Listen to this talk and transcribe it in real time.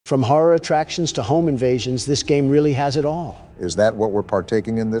From horror attractions to home invasions, this game really has it all. Is that what we're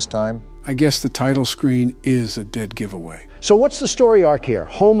partaking in this time? I guess the title screen is a dead giveaway. So what's the story arc here?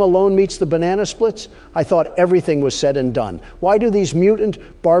 Home Alone meets the Banana Splits? I thought everything was said and done. Why do these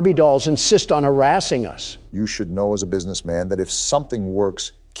mutant Barbie dolls insist on harassing us? You should know as a businessman that if something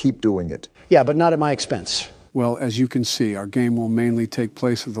works, keep doing it. Yeah, but not at my expense. Well, as you can see, our game will mainly take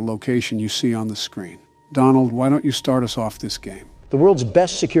place at the location you see on the screen. Donald, why don't you start us off this game? The world's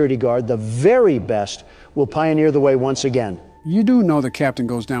best security guard, the very best, will pioneer the way once again. You do know the captain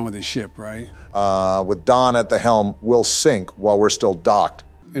goes down with his ship, right? With Don at the helm, we'll sink while we're still docked.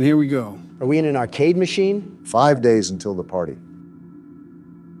 And here we go. Are we in an arcade machine? 5 days until the party.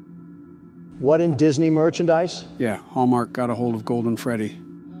 What in Disney merchandise? Yeah, Hallmark got a hold of Golden Freddy.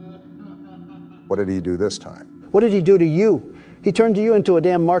 What did he do this time? What did he do to you? He turned you into a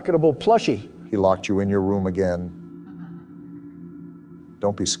damn marketable plushie. He locked you in your room again.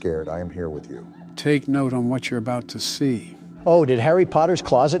 Don't be scared, I am here with you. Take note on what you're about to see. Oh, did Harry Potter's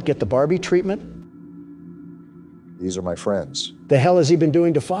closet get the Barbie treatment? These are my friends. The hell has he been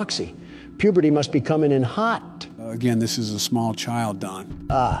doing to Foxy? Puberty must be coming in hot. Again, this is a small child, Don.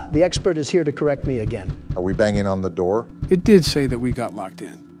 Ah, the expert is here to correct me again. Are we banging on the door? It did say that we got locked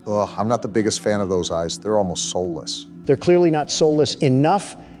in. Ugh, I'm not the biggest fan of those eyes. They're almost soulless. They're clearly not soulless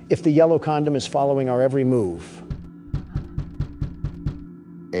enough if the yellow condom is following our every move.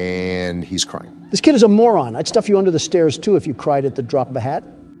 And he's crying. This kid is a moron. I'd stuff you under the stairs too if you cried at the drop of a hat.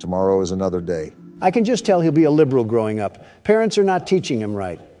 Tomorrow is another day. I can just tell he'll be a liberal growing up. Parents are not teaching him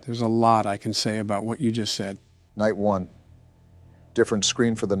right. There's a lot I can say about what you just said. Night one. Different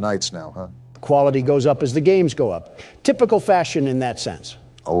screen for the nights now, huh? The quality goes up as the games go up. Typical fashion in that sense.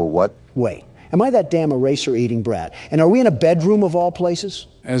 Oh, what? Wait, am I that damn eraser-eating brat? And are we in a bedroom of all places?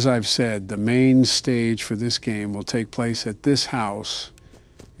 As I've said, the main stage for this game will take place at this house.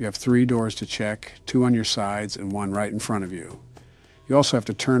 You have 3 doors to check, 2 on your sides and 1 right in front of you. You also have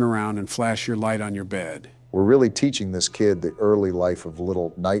to turn around and flash your light on your bed. We're really teaching this kid the early life of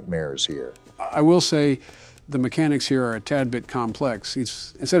little nightmares here. I will say the mechanics here are a tad bit complex.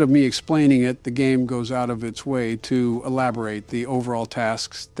 Instead of me explaining it, the game goes out of its way to elaborate the overall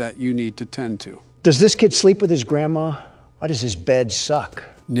tasks that you need to tend to. Does this kid sleep with his grandma? Why does his bed suck?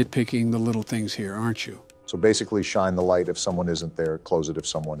 Nitpicking the little things here, aren't you? So basically shine the light if someone isn't there, close it if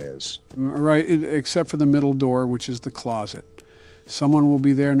someone is. Right, except for the middle door, which is the closet. Someone will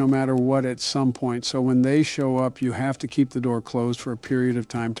be there no matter what at some point, so when they show up, you have to keep the door closed for a period of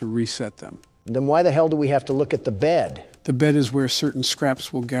time to reset them. Then why the hell do we have to look at the bed? The bed is where certain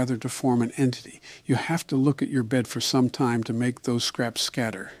scraps will gather to form an entity. You have to look at your bed for some time to make those scraps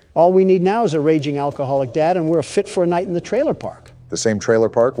scatter. All we need now is a raging alcoholic dad, and we're fit for a night in the trailer park. The same trailer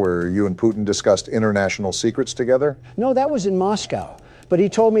park where you and Putin discussed international secrets together? No, that was in Moscow. But he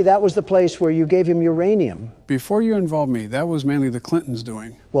told me that was the place where you gave him uranium. Before you involved me, that was mainly the Clintons'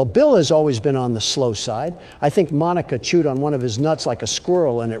 doing. Well, Bill has always been on the slow side. I think Monica chewed on one of his nuts like a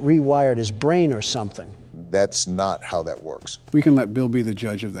squirrel and it rewired his brain or something. That's not how that works. We can let Bill be the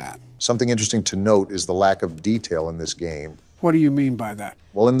judge of that. Something interesting to note is the lack of detail in this game. What do you mean by that?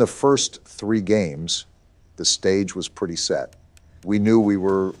 Well, in the first 3 games, the stage was pretty set. We knew we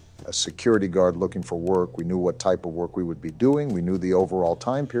were a security guard looking for work. We knew what type of work we would be doing. We knew the overall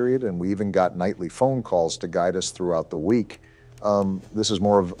time period, and we even got nightly phone calls to guide us throughout the week. This is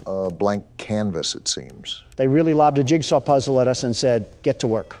more of a blank canvas, it seems. They really lobbed a jigsaw puzzle at us and said, get to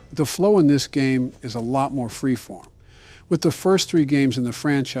work. The flow in this game is a lot more freeform. With the first 3 games in the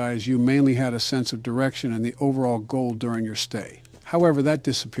franchise, you mainly had a sense of direction and the overall goal during your stay. However, that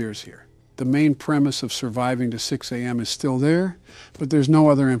disappears here. The main premise of surviving to 6 a.m. is still there, but there's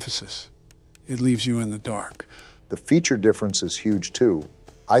no other emphasis. It leaves you in the dark. The feature difference is huge too.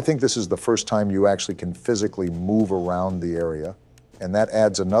 I think this is the first time you actually can physically move around the area, and that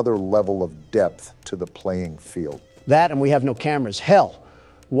adds another level of depth to the playing field. That and we have no cameras. Hell,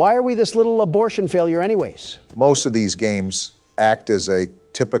 why are we this little abortion failure anyways? Most of these games act as a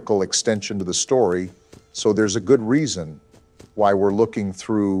typical extension to the story, so there's a good reason why we're looking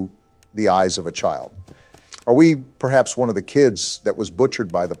through the eyes of a child. Are we perhaps one of the kids that was butchered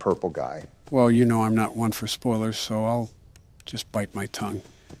by the purple guy? Well, you know I'm not one for spoilers, so I'll just bite my tongue.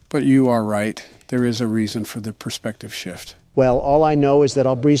 But you are right. There is a reason for the perspective shift. Well, all I know is that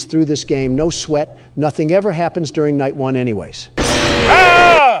I'll breeze through this game, no sweat. Nothing ever happens during night 1 anyways.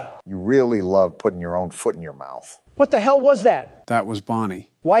 You really love putting your own foot in your mouth. What the hell was that? That was Bonnie.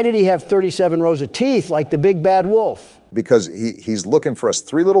 Why did he have 37 rows of teeth like the big bad wolf? Because he's looking for us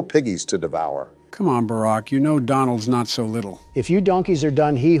 3 little piggies to devour. Come on, Barack, you know Donald's not so little. If you donkeys are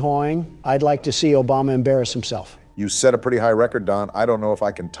done hee-hawing, I'd like to see Obama embarrass himself. You set a pretty high record, Don. I don't know if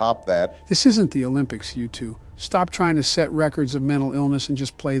I can top that. This isn't the Olympics, you two. Stop trying to set records of mental illness and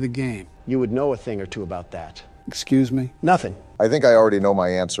just play the game. You would know a thing or two about that. Excuse me? Nothing. I think I already know my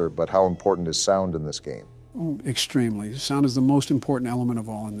answer, but how important is sound in this game? Oh, extremely. Sound is the most important element of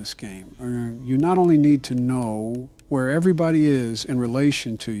all in this game. You not only need to know where everybody is in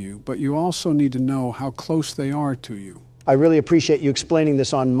relation to you, but you also need to know how close they are to you. I really appreciate you explaining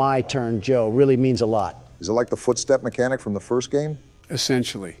this on my turn, Joe. Really means a lot. Is it like the footstep mechanic from the first game?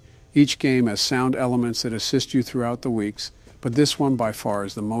 Essentially. Each game has sound elements that assist you throughout the weeks, but this one by far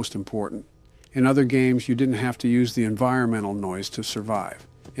is the most important. In other games, you didn't have to use the environmental noise to survive.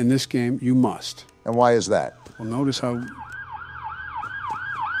 In this game, you must. And why is that? Well, notice how...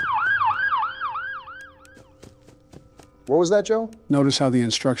 What was that, Joe? Notice how the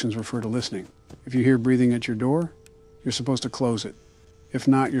instructions refer to listening. If you hear breathing at your door, you're supposed to close it. If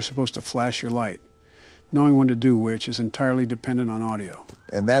not, you're supposed to flash your light. Knowing when to do which is entirely dependent on audio.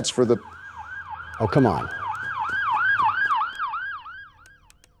 And that's for the... Oh, come on.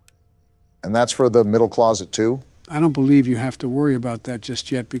 And that's for the middle closet, too? I don't believe you have to worry about that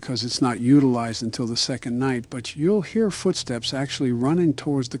just yet because it's not utilized until the second night, but you'll hear footsteps actually running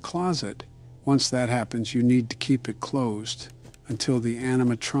towards the closet. Once that happens, you need to keep it closed until the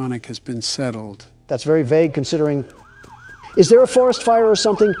animatronic has been settled. That's very vague considering... Is there a forest fire or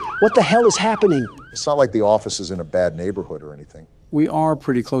something? What the hell is happening? It's not like the office is in a bad neighborhood or anything. We are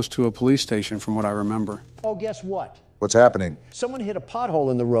pretty close to a police station from what I remember. Oh, guess what? What's happening? Someone hit a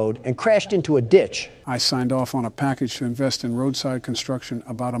pothole in the road and crashed into a ditch. I signed off on a package to invest in roadside construction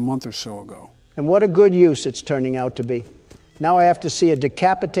about a month or so ago. And what a good use it's turning out to be. Now I have to see a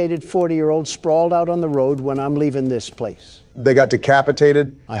decapitated 40-year-old sprawled out on the road when I'm leaving this place. They got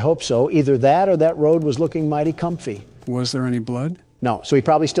decapitated? I hope so. Either that or that road was looking mighty comfy. Was there any blood? No, so he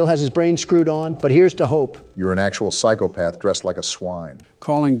probably still has his brain screwed on, but here's to hope. You're an actual psychopath dressed like a swine.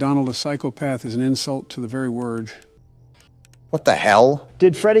 Calling Donald a psychopath is an insult to the very word. What the hell?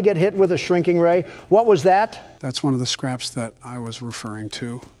 Did Freddy get hit with a shrinking ray? What was that? That's one of the scraps that I was referring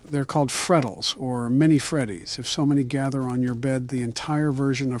to. They're called frettles, or mini Freddys. If so many gather on your bed, the entire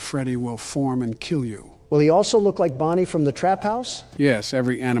version of Freddy will form and kill you. Will he also look like Bonnie from the Trap House? Yes,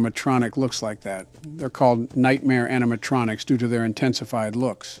 every animatronic looks like that. They're called nightmare animatronics due to their intensified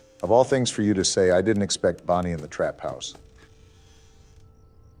looks. Of all things for you to say, I didn't expect Bonnie in the Trap House.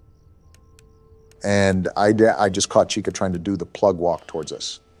 And I just caught Chica trying to do the plug walk towards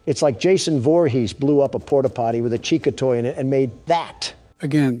us. It's like Jason Voorhees blew up a porta potty with a Chica toy in it and made that.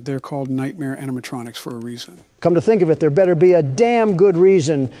 Again, they're called nightmare animatronics for a reason. Come to think of it, there better be a damn good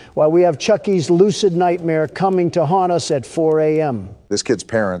reason why we have Chucky's lucid nightmare coming to haunt us at 4 a.m. This kid's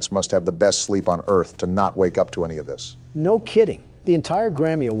parents must have the best sleep on earth to not wake up to any of this. No kidding. The entire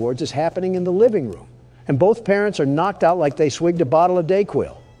Grammy Awards is happening in the living room. And both parents are knocked out like they swigged a bottle of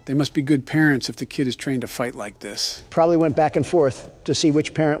Dayquil. They must be good parents if the kid is trained to fight like this. Probably went back and forth to see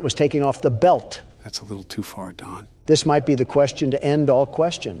which parent was taking off the belt. That's a little too far, Don. This might be the question to end all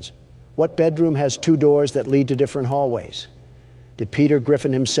questions. What bedroom has two doors that lead to different hallways? Did Peter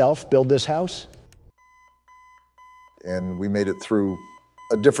Griffin himself build this house? And we made it through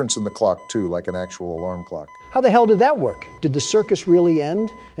a difference in the clock, too, like an actual alarm clock. How the hell did that work? Did the circus really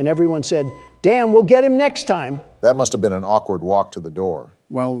end? And everyone said, damn, we'll get him next time. That must have been an awkward walk to the door.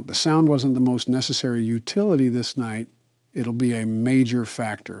 Well, the sound wasn't the most necessary utility this night. It'll be a major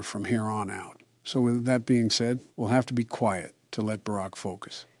factor from here on out. So with that being said, we'll have to be quiet to let Barack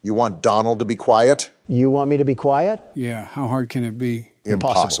focus. You want Donald to be quiet? You want me to be quiet? Yeah, how hard can it be?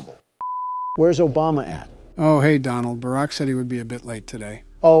 Impossible. Where's Obama at? Oh, hey, Donald. Barack said he would be a bit late today.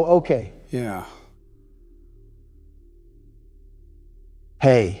 Oh, okay. Yeah.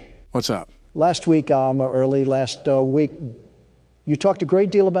 Hey. What's up? Last week, you talked a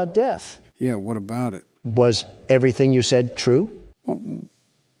great deal about death. Yeah, what about it? Was everything you said true? Well,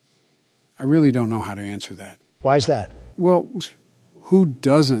 I really don't know how to answer that. Why is that? Well, who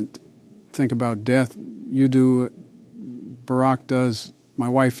doesn't think about death? You do, Barack does, my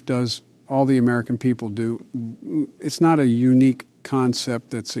wife does, all the American people do. It's not a unique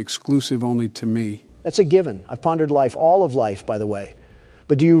concept that's exclusive only to me. That's a given. I've pondered life, all of life, by the way.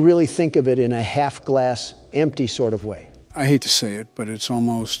 But do you really think of it in a half-glass, empty sort of way? I hate to say it, but it's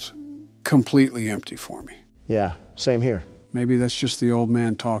almost completely empty for me. Yeah, same here. Maybe that's just the old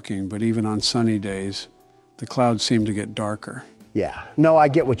man talking, but even on sunny days, the clouds seem to get darker. Yeah, no, I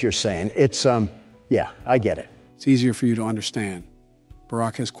get what you're saying. It's, yeah, I get it. It's easier for you to understand.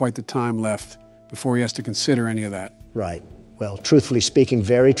 Barack has quite the time left before he has to consider any of that. Right. Well, truthfully speaking,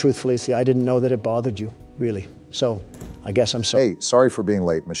 very truthfully, see, I didn't know that it bothered you, really. So, I guess I'm sorry. Hey, sorry for being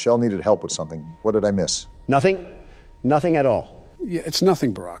late. Michelle needed help with something. What did I miss? Nothing. Nothing at all. Yeah, it's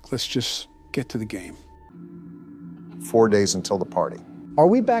nothing, Barack. Let's just get to the game. 4 days until the party. Are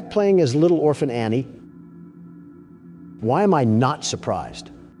we back playing as Little Orphan Annie? Why am I not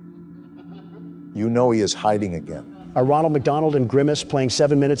surprised? You know he is hiding again. Are Ronald McDonald and Grimace playing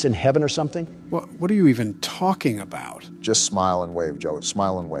 7 Minutes in Heaven or something? What are you even talking about? Just smile and wave, Joe.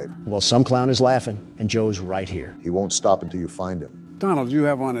 Smile and wave. Well, some clown is laughing, and Joe's right here. He won't stop until you find him. Donald, you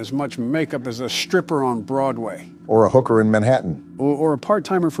have on as much makeup as a stripper on Broadway. Or a hooker in Manhattan. Or a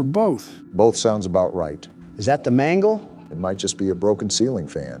part-timer for both. Both sounds about right. Is that the mangle? It might just be a broken ceiling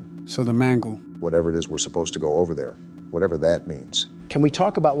fan. So the mangle. Whatever it is we're supposed to go over there. Whatever that means. Can we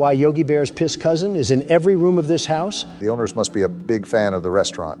talk about why Yogi Bear's piss cousin is in every room of this house? The owners must be a big fan of the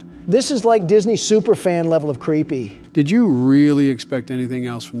restaurant. This is like Disney superfan level of creepy. Did you really expect anything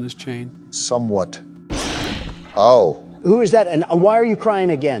else from this chain? Somewhat. Oh. Who is that, and why are you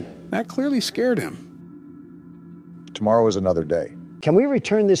crying again? That clearly scared him. Tomorrow is another day. Can we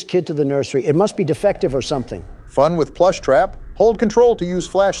return this kid to the nursery? It must be defective or something. Fun with Plush Trap. Hold control to use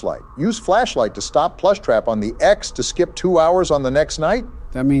flashlight. Use flashlight to stop Plush Trap on the X to skip 2 hours on the next night.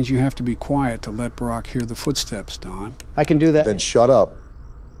 That means you have to be quiet to let Barack hear the footsteps, Don. I can do that. Then shut up.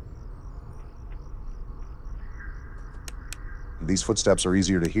 These footsteps are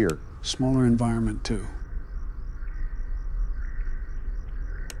easier to hear. Smaller environment, too.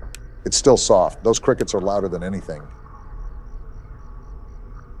 It's still soft. Those crickets are louder than anything.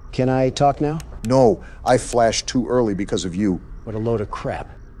 Can I talk now? No, I flashed too early because of you. What a load of crap.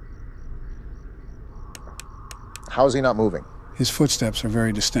 How is he not moving? His footsteps are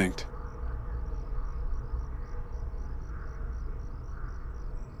very distinct.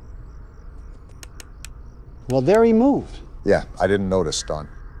 Well, there he moved. Yeah, I didn't notice, Don.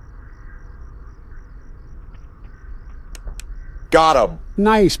 Got him!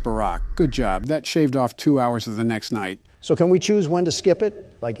 Nice, Barack. Good job. That shaved off 2 hours of the next night. So can we choose when to skip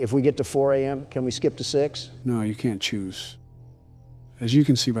it? Like if we get to 4 a.m., can we skip to 6? No, you can't choose. As you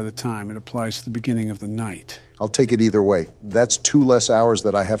can see by the time, it applies to the beginning of the night. I'll take it either way. That's 2 less hours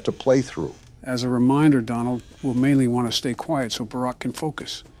that I have to play through. As a reminder, Donald, we'll mainly want to stay quiet so Barack can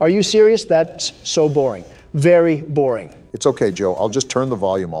focus. Are you serious? That's so boring. Very boring. It's okay, Joe. I'll just turn the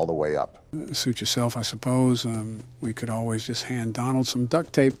volume all the way up. Suit yourself, I suppose. We could always just hand Donald some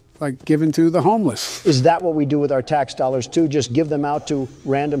duct tape, like given to the homeless. Is that what we do with our tax dollars too? Just give them out to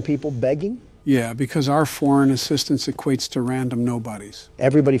random people begging? Yeah, because our foreign assistance equates to random nobodies.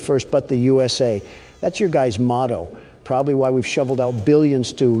 Everybody first but the USA. That's your guys' motto. Probably why we've shoveled out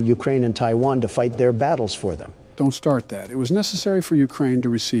billions to Ukraine and Taiwan to fight their battles for them. Don't start that. It was necessary for Ukraine to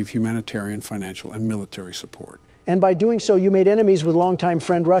receive humanitarian, financial, and military support. And by doing so, you made enemies with longtime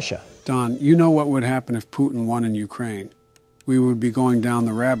friend Russia. Don, you know what would happen if Putin won in Ukraine. We would be going down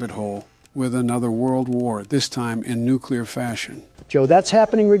the rabbit hole with another world war, this time in nuclear fashion. Joe, that's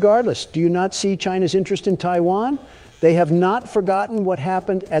happening regardless. Do you not see China's interest in Taiwan? They have not forgotten what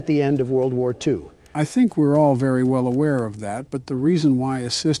happened at the end of World War II. I think we're all very well aware of that, but the reason why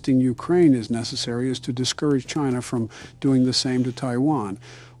assisting Ukraine is necessary is to discourage China from doing the same to Taiwan.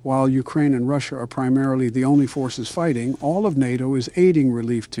 While Ukraine and Russia are primarily the only forces fighting, all of NATO is aiding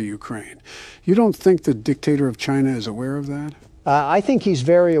relief to Ukraine. You don't think the dictator of China is aware of that? I think he's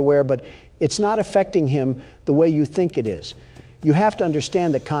very aware, but it's not affecting him the way you think it is. You have to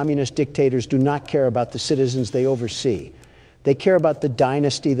understand that communist dictators do not care about the citizens they oversee. They care about the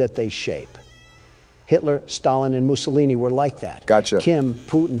dynasty that they shape. Hitler, Stalin, and Mussolini were like that. Gotcha. Kim,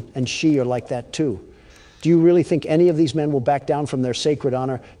 Putin, and Xi are like that too. Do you really think any of these men will back down from their sacred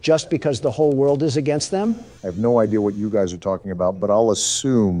honor just because the whole world is against them? I have no idea what you guys are talking about, but I'll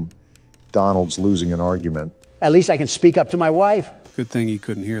assume Donald's losing an argument. At least I can speak up to my wife. Good thing he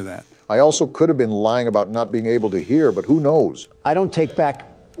couldn't hear that. I also could have been lying about not being able to hear, but who knows? I don't take back.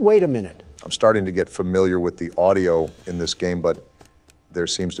 Wait a minute. I'm starting to get familiar with the audio in this game, but there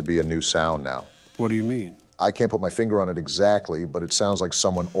seems to be a new sound now. What do you mean? I can't put my finger on it exactly, but it sounds like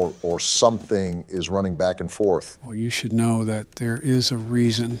someone or something is running back and forth. Well, you should know that there is a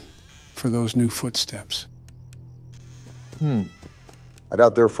reason for those new footsteps. I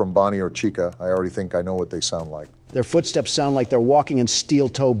doubt they're from Bonnie or Chica. I already think I know what they sound like. Their footsteps sound like they're walking in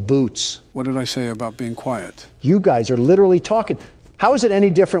steel-toe boots. What did I say about being quiet? You guys are literally talking. How is it any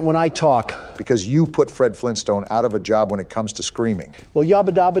different when I talk? Because you put Fred Flintstone out of a job when it comes to screaming. Well, yabba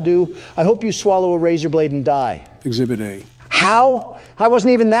dabba doo, I hope you swallow a razor blade and die. Exhibit A. How? I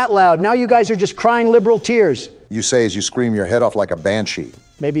wasn't even that loud. Now you guys are just crying liberal tears. You say as you scream your head off like a banshee.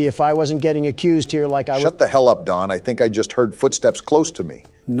 Maybe if I wasn't getting accused here like I was. Shut the hell up, Don. I think I just heard footsteps close to me.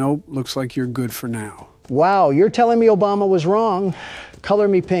 Nope, looks like you're good for now. Wow, you're telling me Obama was wrong. Color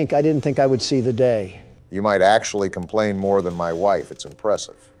me pink. I didn't think I would see the day. You might actually complain more than my wife. It's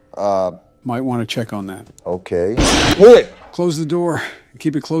impressive. Might want to check on that. Okay. Close the door and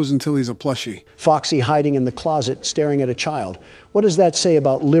keep it closed until he's a plushie. Foxy hiding in the closet, staring at a child. What does that say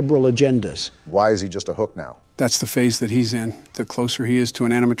about liberal agendas? Why is he just a hook now? That's the phase that he's in. The closer he is to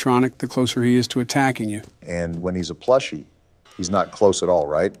an animatronic, the closer he is to attacking you. And when he's a plushie, he's not close at all,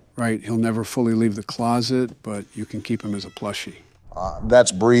 right? Right, he'll never fully leave the closet, but you can keep him as a plushie.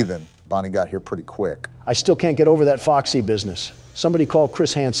 That's breathing. Bonnie got here pretty quick. I still can't get over that Foxy business. Somebody call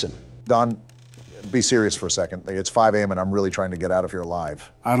Chris Hansen. Don, be serious for a second. It's 5 a.m. and I'm really trying to get out of here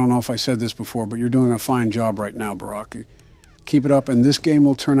alive. I don't know if I said this before, but you're doing a fine job right now, Barack. Keep it up, and this game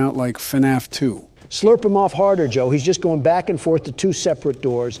will turn out like Fnaf 2. Slurp him off harder, Joe. He's just going back and forth to 2 separate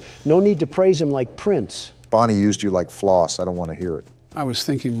doors. No need to praise him like Prince. Bonnie used you like floss. I don't want to hear it. I was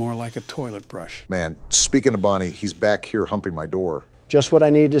thinking more like a toilet brush. Man, speaking of Bonnie, he's back here humping my door. Just what I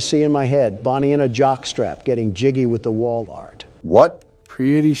needed to see in my head. Bonnie in a jockstrap, getting jiggy with the wall art. What?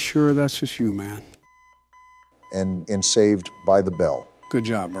 Pretty sure that's just you, man. And saved by the bell. Good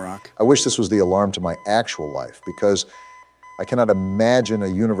job, Barack. I wish this was the alarm to my actual life, because I cannot imagine a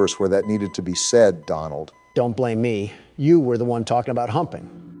universe where that needed to be said, Donald. Don't blame me. You were the one talking about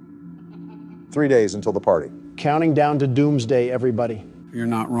humping. 3 days until the party. Counting down to doomsday, everybody. You're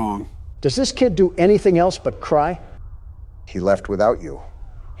not wrong. Does this kid do anything else but cry? He left without you.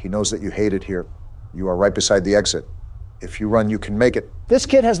 He knows that you hate it here. You are right beside the exit. If you run, you can make it. This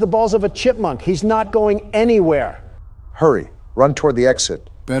kid has the balls of a chipmunk. He's not going anywhere. Hurry. Run toward the exit.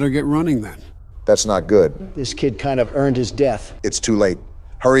 Better get running then. That's not good. This kid kind of earned his death. It's too late.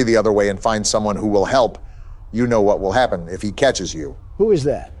 Hurry the other way and find someone who will help. You know what will happen if he catches you. Who is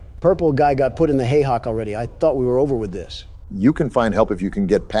that? Purple guy got put in the haycock already. I thought we were over with this. You can find help if you can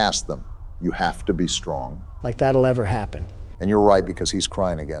get past them. You have to be strong. Like that'll ever happen. And you're right, because he's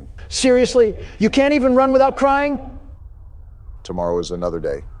crying again. Seriously? You can't even run without crying? Tomorrow is another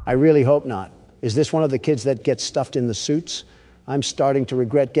day. I really hope not. Is this one of the kids that gets stuffed in the suits? I'm starting to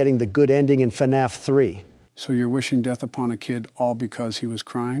regret getting the good ending in Fnaf 3. So you're wishing death upon a kid all because he was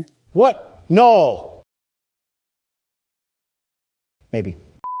crying? What? No! Maybe.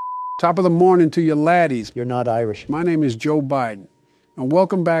 Top of the morning to you laddies. You're not Irish. My name is Joe Biden, and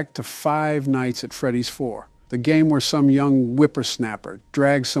welcome back to 5 Nights at Freddy's 4, the game where some young whippersnapper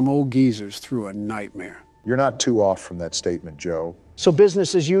drags some old geezers through a nightmare. You're not too off from that statement, Joe. So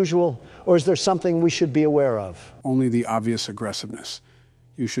business as usual, or is there something we should be aware of? Only the obvious aggressiveness.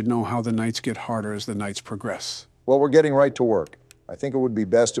 You should know how the nights get harder as the nights progress. Well, we're getting right to work. I think it would be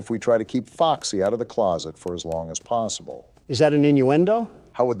best if we try to keep Foxy out of the closet for as long as possible. Is that an innuendo?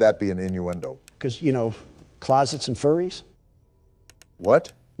 How would that be an innuendo? Because, you know, closets and furries?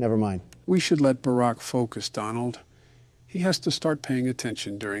 What? Never mind. We should let Barack focus, Donald. He has to start paying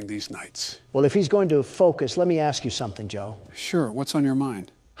attention during these nights. Well, if he's going to focus, let me ask you something, Joe. Sure, what's on your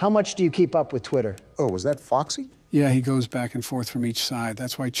mind? How much do you keep up with Twitter? Oh, was that Foxy? Yeah, he goes back and forth from each side.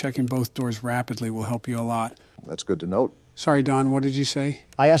 That's why checking both doors rapidly will help you a lot. That's good to note. Sorry, Don, what did you say?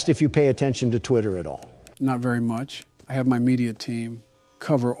 I asked if you pay attention to Twitter at all. Not very much. I have my media team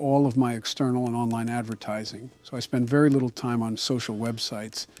cover all of my external and online advertising, so I spend very little time on social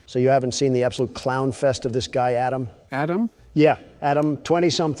websites. So you haven't seen the absolute clown fest of this guy, Adam? Adam? Yeah, Adam,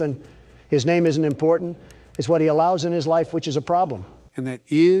 20-something. His name isn't important. It's what he allows in his life, which is a problem. And that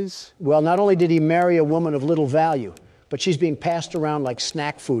is? Well, not only did he marry a woman of little value, but she's being passed around like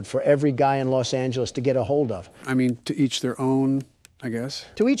snack food for every guy in Los Angeles to get a hold of. I mean, to each their own, I guess.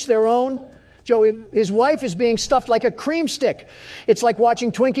 To each their own? Joe, his wife is being stuffed like a cream stick. It's like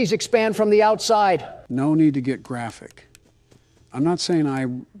watching Twinkies expand from the outside. No need to get graphic. I'm not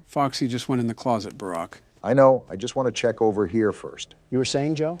saying Foxy just went in the closet, Barack. I know. I just want to check over here first. You were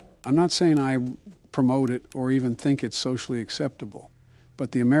saying, Joe? I'm not saying I promote it or even think it's socially acceptable.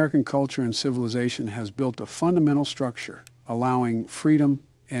 But the American culture and civilization has built a fundamental structure allowing freedom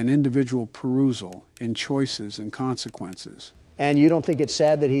and individual perusal in choices and consequences. And you don't think it's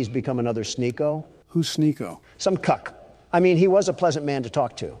sad that he's become another sneako? Who's Sneeko? Some cuck. I mean, he was a pleasant man to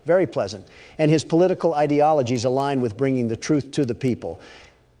talk to, very pleasant. And his political ideologies align with bringing the truth to the people.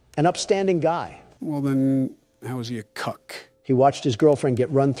 An upstanding guy. Well, then, how is he a cuck? He watched his girlfriend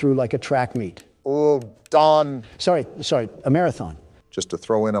get run through like a track meet. Oh, Don. Sorry, a marathon. Just to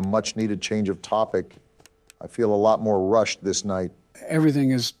throw in a much-needed change of topic, I feel a lot more rushed this night.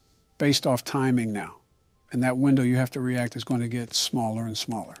 Everything is based off timing now. And that window you have to react is going to get smaller and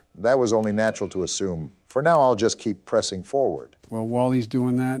smaller. That was only natural to assume. For now, I'll just keep pressing forward. Well, while he's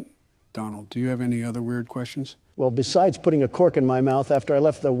doing that, Donald, do you have any other weird questions? Well, besides putting a cork in my mouth after I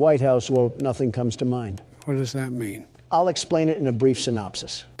left the White House, well, nothing comes to mind. What does that mean? I'll explain it in a brief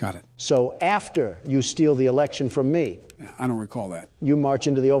synopsis. Got it. So after you steal the election from me, I don't recall that. you march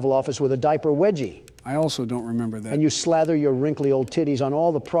into the Oval Office with a diaper wedgie. I also don't remember that. And you slather your wrinkly old titties on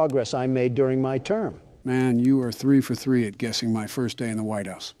all the progress I made during my term. Man, you are 3 for 3 at guessing my first day in the White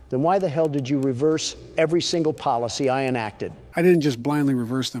House. Then why the hell did you reverse every single policy I enacted? I didn't just blindly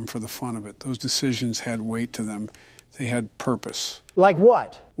reverse them for the fun of it. Those decisions had weight to them. They had purpose. Like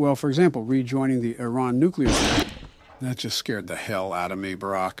what? Well, for example, rejoining the Iran nuclear deal. That just scared the hell out of me,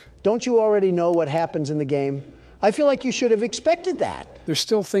 Barack. Don't you already know what happens in the game? I feel like you should have expected that. There's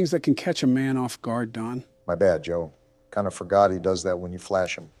still things that can catch a man off guard, Don. My bad, Joe. Kind of forgot he does that when you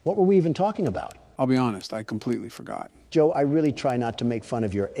flash him. What were we even talking about? I'll be honest, I completely forgot. Joe, I really try not to make fun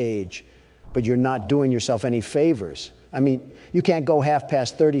of your age, but you're not doing yourself any favors. I mean, you can't go half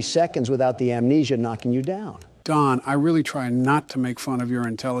past 30 seconds without the amnesia knocking you down. Don, I really try not to make fun of your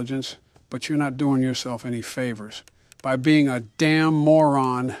intelligence, but you're not doing yourself any favors by being a damn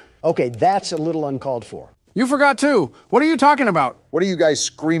moron. Okay, that's a little uncalled for. You forgot too. What are you talking about? What are you guys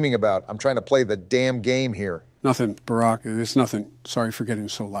screaming about? I'm trying to play the damn game here. Nothing, Barack. It's nothing. Sorry for getting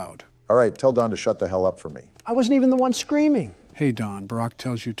so loud. All right, tell Don to shut the hell up for me. I wasn't even the one screaming. Hey, Don, Barack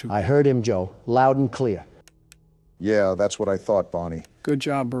tells you to. I heard him, Joe, loud and clear. Yeah, that's what I thought, Bonnie. Good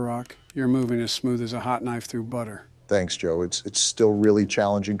job, Barack. You're moving as smooth as a hot knife through butter. Thanks, Joe. It's still really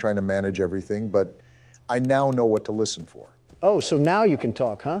challenging trying to manage everything, but I now know what to listen for. Oh, so now you can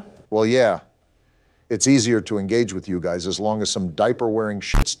talk, huh? Well, yeah. It's easier to engage with you guys as long as some diaper-wearing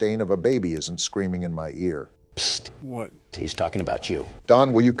shit stain of a baby isn't screaming in my ear. Psst. What? He's talking about you.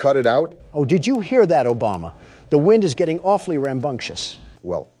 Don, will you cut it out? Oh, did you hear that, Obama? The wind is getting awfully rambunctious.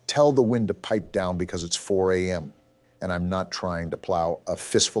 Well, tell the wind to pipe down because it's 4 a.m. and I'm not trying to plow a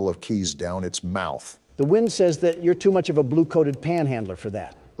fistful of keys down its mouth. The wind says that you're too much of a blue-coated panhandler for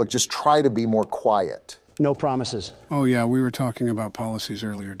that. Look, just try to be more quiet. No promises. Oh, yeah, we were talking about policies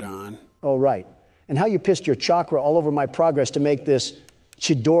earlier, Don. Oh, right. And how you pissed your chakra all over my progress to make this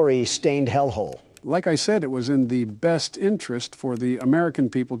Chidori-stained hellhole. Like I said, it was in the best interest for the American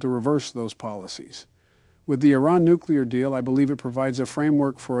people to reverse those policies. With the Iran nuclear deal, I believe it provides a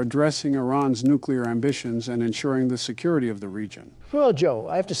framework for addressing Iran's nuclear ambitions and ensuring the security of the region. Well, Joe,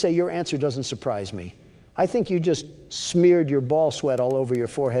 I have to say your answer doesn't surprise me. I think you just smeared your ball sweat all over your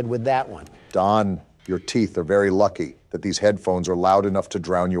forehead with that one. Don, your teeth are very lucky that these headphones are loud enough to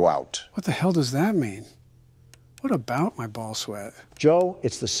drown you out. What the hell does that mean? What about my ball sweat? Joe,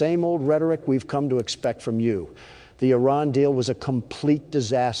 it's the same old rhetoric we've come to expect from you. The Iran deal was a complete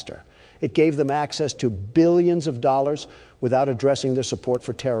disaster. It gave them access to billions of dollars without addressing their support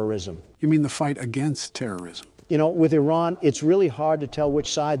for terrorism. You mean the fight against terrorism? You know, with Iran, it's really hard to tell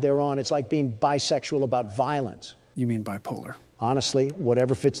which side they're on. It's like being bisexual about violence. You mean bipolar? Honestly,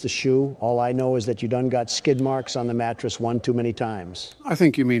 whatever fits the shoe, all I know is that you done got skid marks on the mattress one too many times. I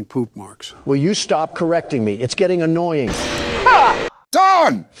think you mean poop marks. Will you stop correcting me? It's getting annoying.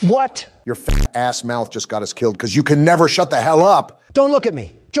 Don! What? Your fat ass mouth just got us killed because you can never shut the hell up. Don't look at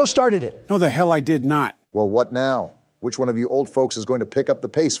me. Joe started it. No, the hell I did not. Well, what now? Which one of you old folks is going to pick up the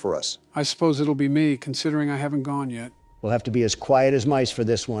pace for us? I suppose it'll be me, considering I haven't gone yet. We'll have to be as quiet as mice for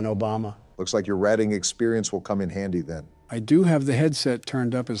this one, Obama. Looks like your ratting experience will come in handy then. I do have the headset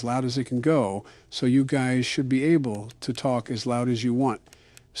turned up as loud as it can go, so you guys should be able to talk as loud as you want.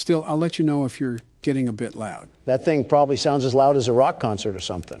 Still, I'll let you know if you're getting a bit loud. That thing probably sounds as loud as a rock concert or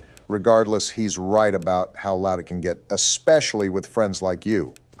something. Regardless, he's right about how loud it can get, especially with friends like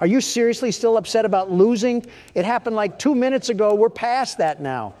you. Are you seriously still upset about losing? It happened like 2 minutes ago. We're past that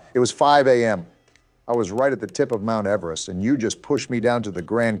now. It was 5 a.m. I was right at the tip of Mount Everest, and you just pushed me down to the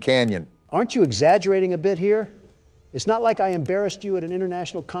Grand Canyon. Aren't you exaggerating a bit here? It's not like I embarrassed you at an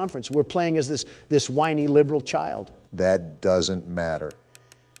international conference. We're playing as this whiny liberal child. That doesn't matter.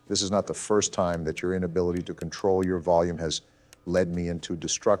 This is not the first time that your inability to control your volume has led me into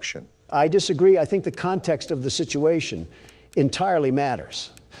destruction. I disagree. I think the context of the situation entirely matters.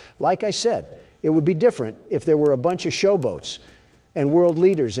 Like I said, it would be different if there were a bunch of showboats and world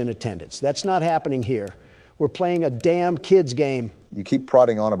leaders in attendance. That's not happening here. We're playing a damn kids game. You keep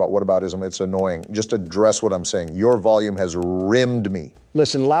prodding on about whataboutism. It's annoying. Just address what I'm saying. Your volume has rimmed me.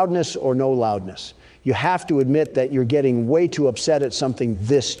 Listen, loudness or no loudness, you have to admit that you're getting way too upset at something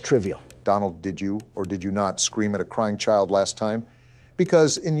this trivial. Donald, did you or did you not scream at a crying child last time?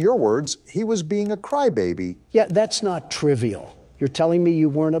 Because in your words, he was being a crybaby. Yeah, that's not trivial. You're telling me you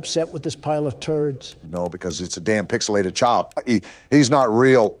weren't upset with this pile of turds? No, because it's a damn pixelated child. He's not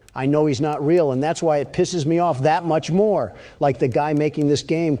real. I know he's not real, and that's why it pisses me off that much more. Like the guy making this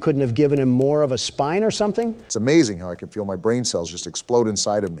game couldn't have given him more of a spine or something? It's amazing how I can feel my brain cells just explode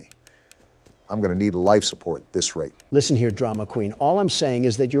inside of me. I'm going to need life support at this rate. Listen here, drama queen. All I'm saying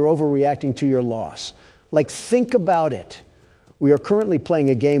is that you're overreacting to your loss. Like, think about it. We are currently playing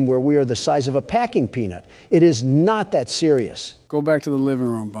a game where we are the size of a packing peanut. It is not that serious. Go back to the living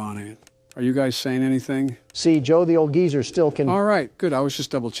room, Bonnie. Are you guys saying anything? See, Joe, the old geezer still can... All right, good. I was just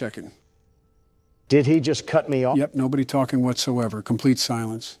double checking. Did he just cut me off? Yep, nobody talking whatsoever. Complete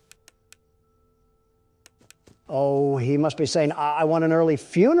silence. Oh, he must be saying, I want an early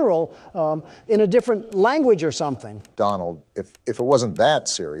funeral in a different language or something. Donald, if it wasn't that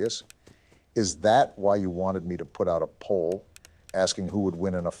serious, is that why you wanted me to put out a poll asking who would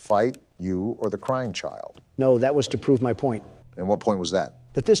win in a fight, you or the crying child? No, that was to prove my point. And what point was that?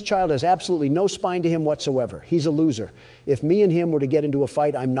 That this child has absolutely no spine to him whatsoever. He's a loser. If me and him were to get into a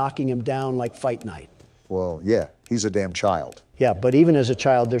fight, I'm knocking him down like fight night. Well, yeah, he's a damn child. Yeah, but even as a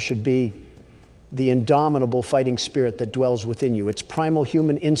child, there should be the indomitable fighting spirit that dwells within you. It's primal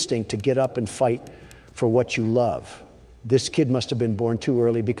human instinct to get up and fight for what you love. This kid must have been born too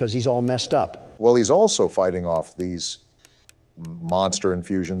early because he's all messed up. Well, he's also fighting off these monster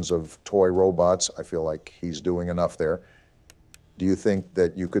infusions of toy robots. I feel like he's doing enough there. Do you think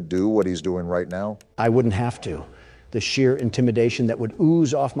that you could do what he's doing right now? I wouldn't have to. The sheer intimidation that would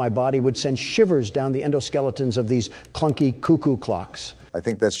ooze off my body would send shivers down the endoskeletons of these clunky cuckoo clocks. I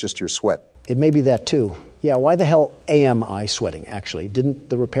think that's just your sweat. It may be that too. Yeah, why the hell am I sweating, actually? Didn't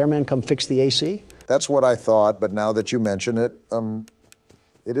the repairman come fix the AC? That's what I thought, but now that you mention it,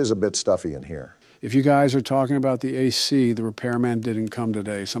 it is a bit stuffy in here. If you guys are talking about the AC, the repairman didn't come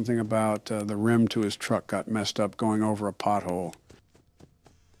today. Something about the rim to his truck got messed up going over a pothole.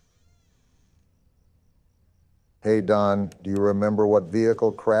 Hey, Don, do you remember what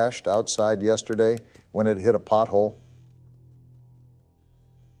vehicle crashed outside yesterday when it hit a pothole?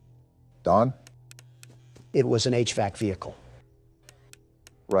 Don? It was an HVAC vehicle.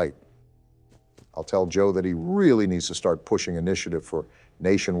 Right. I'll tell Joe that he really needs to start pushing initiative for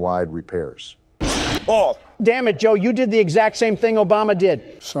nationwide repairs. Oh, damn it, Joe, you did the exact same thing Obama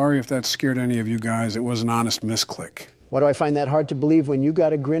did. Sorry if that scared any of you guys. It was an honest misclick. Why do I find that hard to believe when you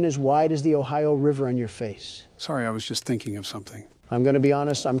got a grin as wide as the Ohio River on your face? Sorry, I was just thinking of something. I'm going to be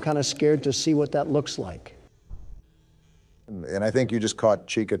honest, I'm kind of scared to see what that looks like. And I think you just caught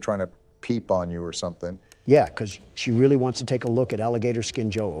Chica trying to peep on you or something. Yeah, because she really wants to take a look at Alligator Skin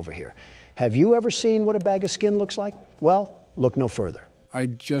Joe over here. Have you ever seen what a bag of skin looks like? Well, look no further. I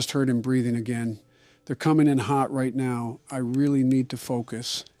just heard him breathing again. They're coming in hot right now. I really need to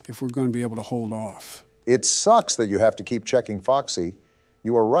focus if we're going to be able to hold off. It sucks that you have to keep checking Foxy.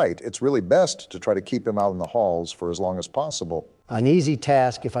 You are right. It's really best to try to keep him out in the halls for as long as possible. An easy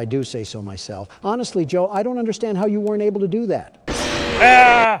task, if I do say so myself. Honestly, Joe, I don't understand how you weren't able to do that.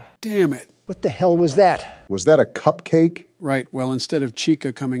 Ah! Damn it. What the hell was that? Was that a cupcake? Right. Well, instead of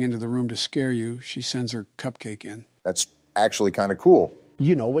Chica coming into the room to scare you, she sends her cupcake in. That's actually kind of cool.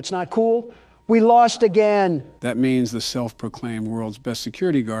 You know what's not cool? We lost again. That means the self-proclaimed world's best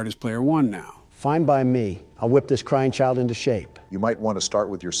security guard is player one now. Fine by me. I'll whip this crying child into shape. You might want to start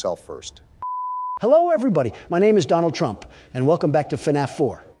with yourself first. Hello, everybody. My name is Donald Trump, and welcome back to Fnaf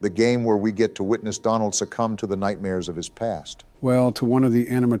 4. The game where we get to witness Donald succumb to the nightmares of his past. Well, to one of the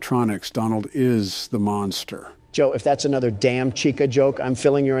animatronics, Donald is the monster. Joe, if that's another damn Chica joke, I'm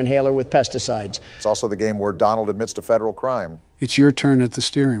filling your inhaler with pesticides. It's also the game where Donald admits to federal crime. It's your turn at the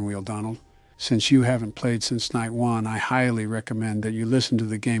steering wheel, Donald. Since you haven't played since night one, I highly recommend that you listen to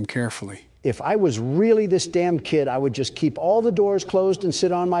the game carefully. If I was really this damn kid, I would just keep all the doors closed and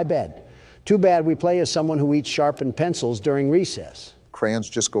sit on my bed. Too bad we play as someone who eats sharpened pencils during recess. Crayons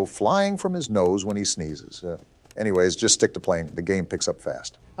just go flying from his nose when he sneezes. Anyways, just stick to playing. The game picks up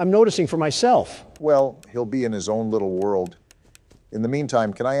fast. I'm noticing for myself. Well, he'll be in his own little world. In the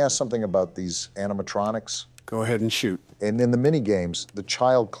meantime, can I ask something about these animatronics? Go ahead and shoot. And in the mini-games, the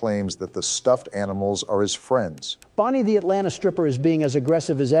child claims that the stuffed animals are his friends. Bonnie the Atlanta stripper is being as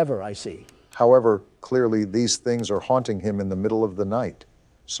aggressive as ever, I see. However, clearly these things are haunting him in the middle of the night.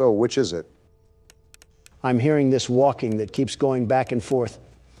 So, which is it? I'm hearing this walking that keeps going back and forth.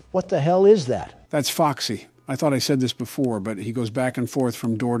 What the hell is that? That's Foxy. I thought I said this before, but he goes back and forth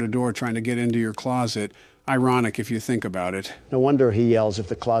from door to door trying to get into your closet. Ironic if you think about it. No wonder he yells if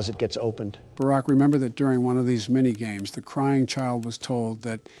the closet gets opened. Barack, remember that during one of these mini games, the crying child was told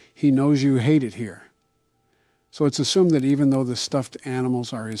that he knows you hate it here. So it's assumed that even though the stuffed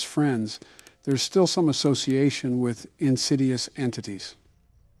animals are his friends, there's still some association with insidious entities.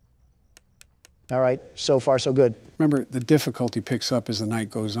 All right, so far so good. Remember, the difficulty picks up as the night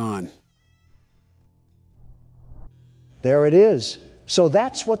goes on. There it is. So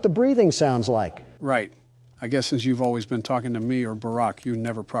that's what the breathing sounds like. Right. I guess since you've always been talking to me or Barack, you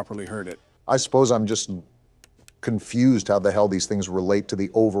never properly heard it. I suppose I'm just confused how the hell these things relate to the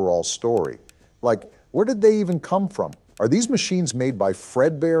overall story. Like, where did they even come from? Are these machines made by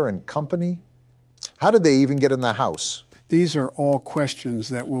Fredbear and Company? How did they even get in the house? These are all questions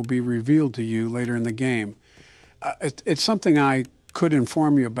that will be revealed to you later in the game. It's something I could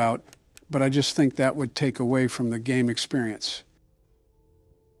inform you about, but I just think that would take away from the game experience.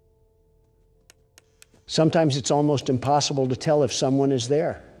 Sometimes it's almost impossible to tell if someone is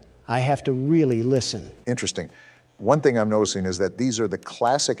there. I have to really listen. Interesting. One thing I'm noticing is that these are the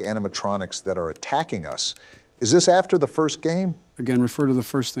classic animatronics that are attacking us. Is this after the first game? Again, refer to the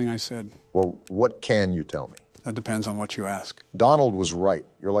first thing I said. Well, what can you tell me? That depends on what you ask. Donald was right.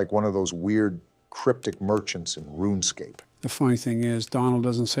 You're like one of those weird cryptic merchants in RuneScape. The funny thing is, Donald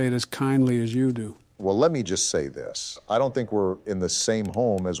doesn't say it as kindly as you do. Well, let me just say this. I don't think we're in the same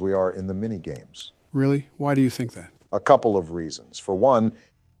home as we are in the mini games. Really? Why do you think that? A couple of reasons. For one,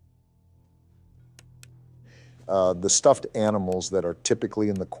 the stuffed animals that are typically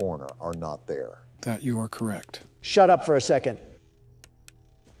in the corner are not there. That you are correct. Shut up for a second.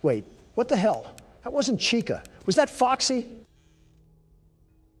 Wait, what the hell? That wasn't Chica. Was that Foxy?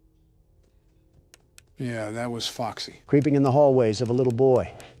 Yeah, that was Foxy. Creeping in the hallways of a little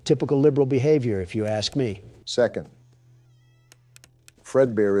boy. Typical liberal behavior, if you ask me. Second,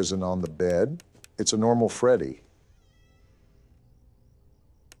 Fredbear isn't on the bed. It's a normal Freddy.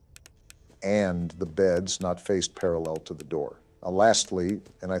 And the bed's not faced parallel to the door. Lastly,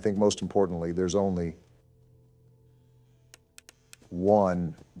 and I think most importantly, there's only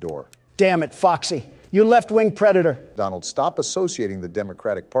one door. Damn it, Foxy. You left-wing predator. Donald, stop associating the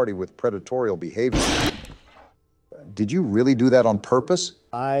Democratic Party with predatorial behavior. Did you really do that on purpose?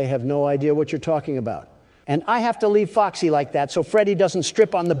 I have no idea what you're talking about. And I have to leave Foxy like that so Freddy doesn't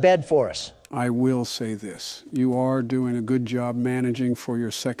strip on the bed for us. I will say this. You are doing a good job managing for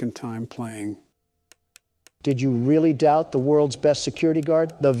your second time playing. Did you really doubt the world's best security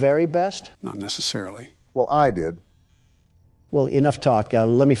guard? The very best? Not necessarily. Well, I did. Well, enough talk.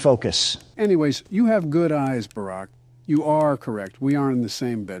 Let me focus. Anyways, you have good eyes, Barack. You are correct. We aren't in the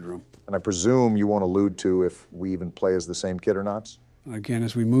same bedroom. And I presume you won't allude to if we even play as the same kid or not? Again,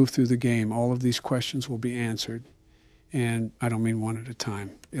 as we move through the game, all of these questions will be answered. And I don't mean one at a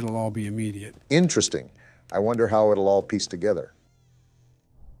time. It'll all be immediate. Interesting. I wonder how it'll all piece together.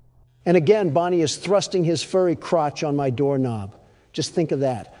 And again, Bonnie is thrusting his furry crotch on my doorknob. Just think of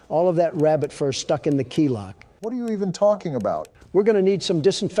that. All of that rabbit fur stuck in the key lock. What are you even talking about? We're going to need some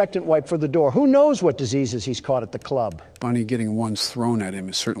disinfectant wipe for the door. Who knows what diseases he's caught at the club? Bunny getting ones thrown at him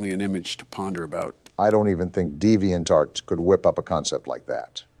is certainly an image to ponder about. I don't even think DeviantArt could whip up a concept like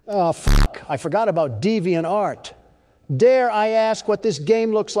that. Oh, fuck. I forgot about DeviantArt. Dare I ask what this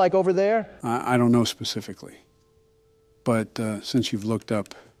game looks like over there? I don't know specifically. But since you've looked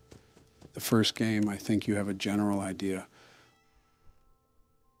up the first game, I think you have a general idea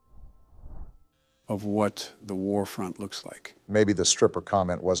of what the war front looks like. Maybe the stripper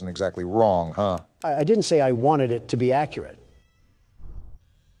comment wasn't exactly wrong, huh? I didn't say I wanted it to be accurate.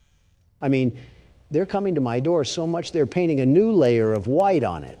 I mean, they're coming to my door so much they're painting a new layer of white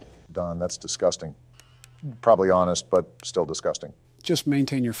on it. Don, that's disgusting. Probably honest, but still disgusting. Just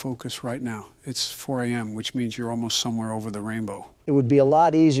maintain your focus right now. It's 4 a.m., which means you're almost somewhere over the rainbow. It would be a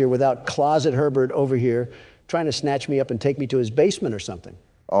lot easier without Closet Herbert over here trying to snatch me up and take me to his basement or something.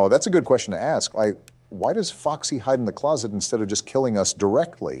 Oh, that's a good question to ask. Why does Foxy hide in the closet instead of just killing us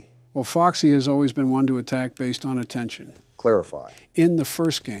directly? Well, Foxy has always been one to attack based on attention. Clarify. In the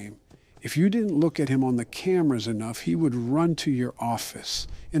first game, if you didn't look at him on the cameras enough, he would run to your office.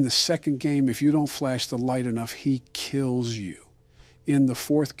 In the second game, if you don't flash the light enough, he kills you. In the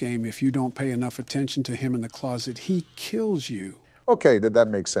fourth game, if you don't pay enough attention to him in the closet, he kills you. Okay, that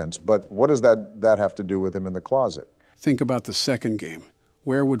makes sense. But what does that have to do with him in the closet? Think about the second game.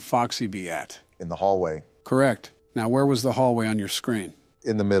 Where would Foxy be at? In the hallway. Correct. Now, where was the hallway on your screen?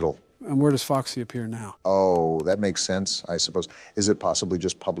 In the middle. And where does Foxy appear now? Oh, that makes sense, I suppose. Is it possibly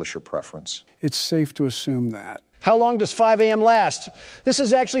just publisher preference? It's safe to assume that. How long does 5 a.m. last? This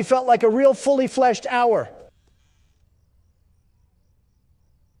has actually felt like a real fully fleshed hour.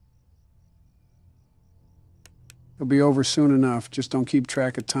 It'll be over soon enough. Just don't keep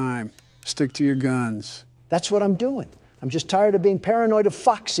track of time. Stick to your guns. That's what I'm doing. I'm just tired of being paranoid of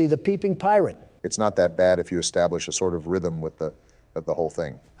Foxy, the peeping pirate. It's not that bad if you establish a sort of rhythm with the whole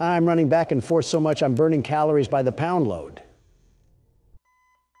thing. I'm running back and forth so much I'm burning calories by the pound load.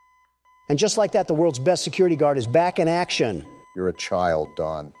 And just like that, the world's best security guard is back in action. You're a child,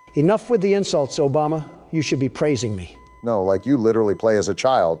 Don. Enough with the insults, Obama. You should be praising me. No, like you literally play as a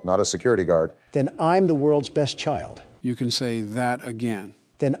child, not a security guard. Then I'm the world's best child. You can say that again.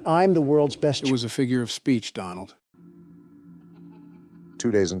 then I'm the world's best. It was a figure of speech, Donald. 2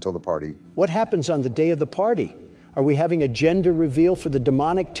 days until the party. What happens on the day of the party? Are we having a gender reveal for the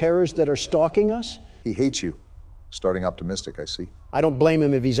demonic terrors that are stalking us? He hates you. Starting optimistic, I see. I don't blame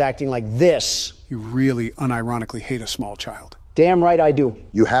him if he's acting like this. You really unironically hate a small child. Damn right I do.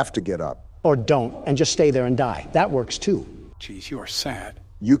 You have to get up. Or don't, and just stay there and die. That works too. Geez, you are sad.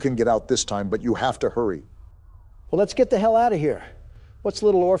 You can get out this time, but you have to hurry. Well, let's get the hell out of here. What's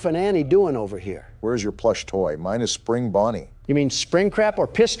little orphan Annie doing over here? Where's your plush toy? Mine is Spring Bonnie. You mean spring crap or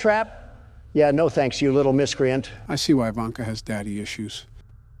piss trap? Yeah, no thanks, you little miscreant. I see why Ivanka has daddy issues.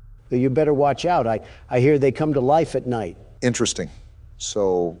 You better watch out. I hear they come to life at night. Interesting.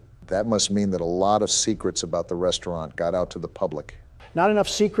 So that must mean that a lot of secrets about the restaurant got out to the public. Not enough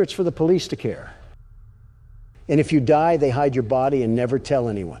secrets for the police to care. And if you die, they hide your body and never tell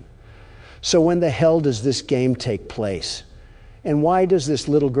anyone. So when the hell does this game take place? And why does this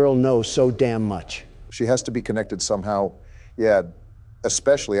little girl know so damn much? She has to be connected somehow. Yeah,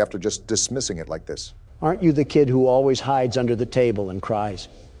 especially after just dismissing it like this. Aren't you the kid who always hides under the table and cries?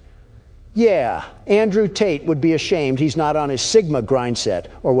 Yeah, Andrew Tate would be ashamed he's not on his Sigma grind set,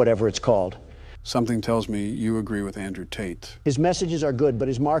 or whatever it's called. Something tells me you agree with Andrew Tate. His messages are good, but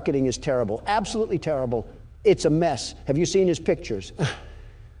his marketing is terrible. Absolutely terrible. It's a mess. Have you seen his pictures?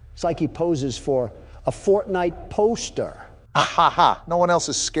 It's like he poses for a Fortnite poster. Ha ha ha. No one else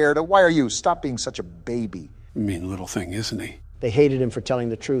is scared. Why are you? Stop being such a baby. Mean little thing, isn't he? They hated him for telling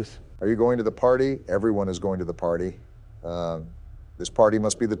the truth. Are you going to the party? Everyone is going to the party. This party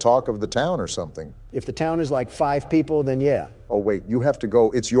must be the talk of the town or something. If the town is like 5 people, then yeah. Oh, wait, you have to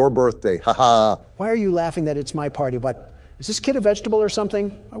go. It's your birthday. Ha ha. Why are you laughing that it's my party? What? Is this kid a vegetable or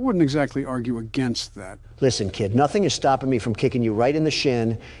something? I wouldn't exactly argue against that. Listen, kid, nothing is stopping me from kicking you right in the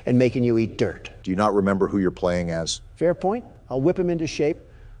shin and making you eat dirt. Do you not remember who you're playing as? Fair point. I'll whip him into shape.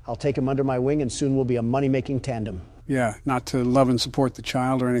 I'll take him under my wing, and soon we'll be a money-making tandem. Yeah, not to love and support the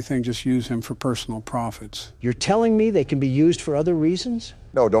child or anything, just use him for personal profits. You're telling me they can be used for other reasons?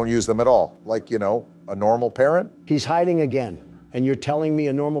 No, don't use them at all. Like, you know, a normal parent? He's hiding again. And you're telling me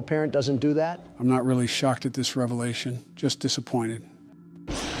a normal parent doesn't do that? I'm not really shocked at this revelation, just disappointed.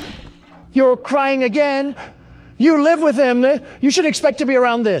 You're crying again? You live with him. You should expect to be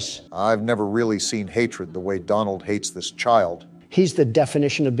around this. I've never really seen hatred the way Donald hates this child. He's the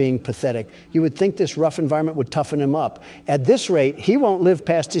definition of being pathetic. You would think this rough environment would toughen him up. At this rate, he won't live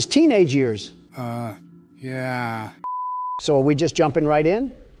past his teenage years. Yeah. So are we just jumping right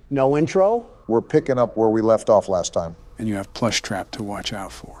in? No intro? We're picking up where we left off last time. And you have Plush Trap to watch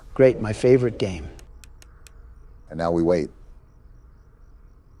out for. Great, my favorite game. And now we wait.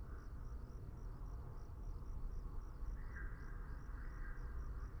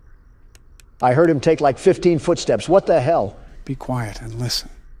 I heard him take like 15 footsteps. What the hell? Be quiet and listen.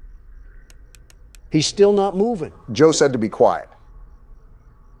 He's still not moving. Joe said to be quiet.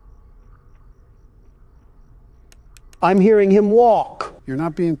 I'm hearing him walk. You're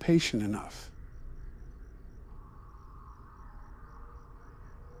not being patient enough.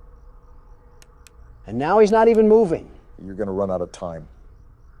 And now he's not even moving. You're going to run out of time.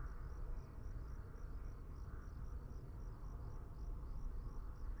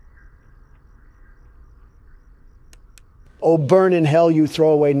 Oh, burn in hell, you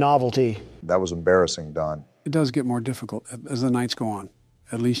throwaway novelty. That was embarrassing, Don. It does get more difficult as the nights go on.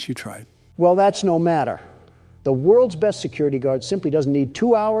 At least you tried. Well, that's no matter. The world's best security guard simply doesn't need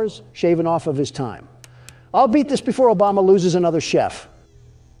 2 hours shaven off of his time. I'll beat this before Obama loses another chef.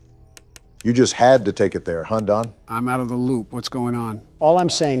 You just had to take it there, huh, Don? I'm out of the loop. What's going on? All I'm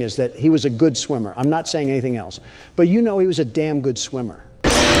saying is that he was a good swimmer. I'm not saying anything else. But you know he was a damn good swimmer.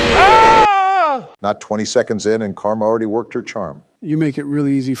 Not 20 seconds in and Karma already worked her charm. You make it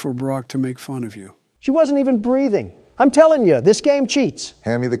really easy for Brock to make fun of you. She wasn't even breathing. I'm telling you, this game cheats.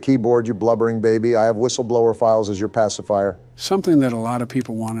 Hand me the keyboard, you blubbering baby. I have whistleblower files as your pacifier. Something that a lot of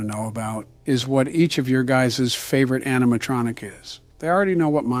people want to know about is what each of your guys' favorite animatronic is. They already know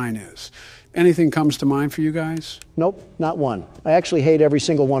what mine is. Anything comes to mind for you guys? Nope, not one. I actually hate every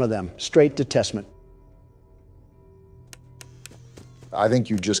single one of them. Straight detestment. I think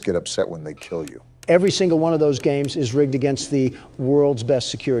you just get upset when they kill you. Every single one of those games is rigged against the world's best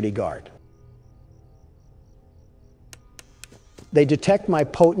security guard. They detect my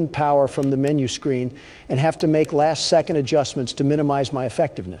potent power from the menu screen and have to make last-second adjustments to minimize my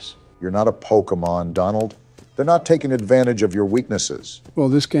effectiveness. You're not a Pokemon, Donald. They're not taking advantage of your weaknesses. Well,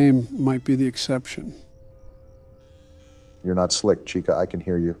 this game might be the exception. You're not slick, Chica. I can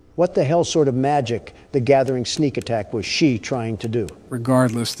hear you. What the hell sort of magic the Gathering sneak attack was she trying to do?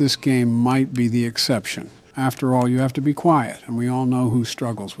 Regardless, this game might be the exception. After all, you have to be quiet, and we all know who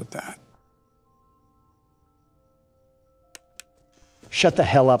struggles with that. Shut the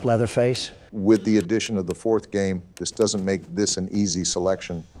hell up, Leatherface. With the addition of the fourth game, this doesn't make this an easy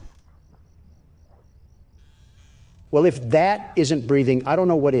selection. Well, if that isn't breathing, I don't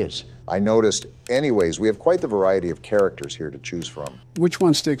know what is. I noticed, anyways, we have quite the variety of characters here to choose from. Which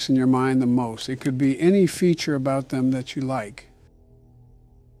one sticks in your mind the most? It could be any feature about them that you like.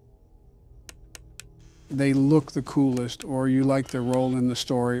 They look the coolest, or you like their role in the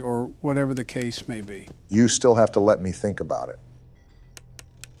story, or whatever the case may be. You still have to let me think about it.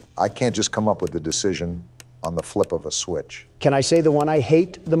 I can't just come up with a decision on the flip of a switch. Can I say the one I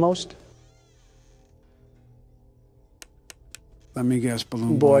hate the most? Let me guess,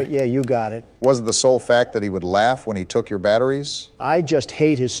 Balloon Boy. Yeah, you got it. Was it the sole fact that he would laugh when he took your batteries? I just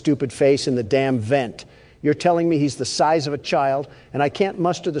hate his stupid face in the damn vent. You're telling me he's the size of a child, and I can't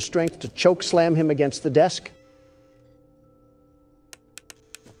muster the strength to choke slam him against the desk?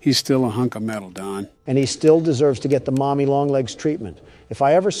 He's still a hunk of metal, Don. And he still deserves to get the mommy long legs treatment. If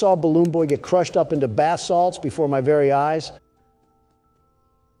I ever saw Balloon Boy get crushed up into bath salts before my very eyes,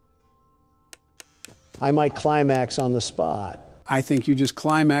 I might climax on the spot. I think you just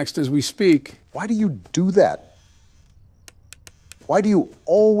climaxed as we speak. Why do you do that? Why do you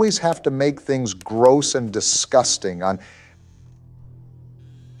always have to make things gross and disgusting on...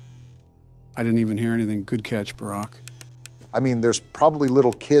 I didn't even hear anything. Good catch, Barack. I mean, there's probably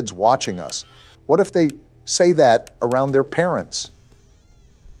little kids watching us. What if they say that around their parents?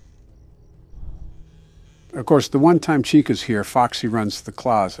 Of course, the one time Chica's here, Foxy runs the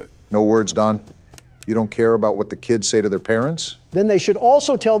closet. No words, Don? You don't care about what the kids say to their parents? Then they should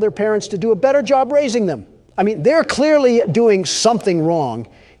also tell their parents to do a better job raising them. I mean, they're clearly doing something wrong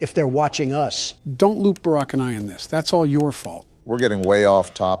if they're watching us. Don't loop Barack and I in this. That's all your fault. We're getting way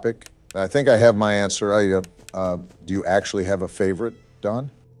off topic. I think I have my answer. Do you actually have a favorite, Don?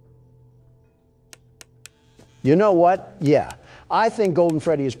 You know what? Yeah, I think Golden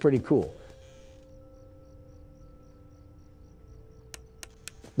Freddy is pretty cool.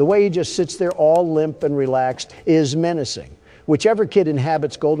 The way he just sits there all limp and relaxed is menacing. Whichever kid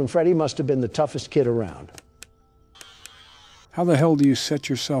inhabits Golden Freddy must have been the toughest kid around. How the hell do you set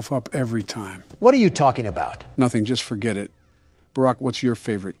yourself up every time? What are you talking about? Nothing, just forget it. Barack, what's your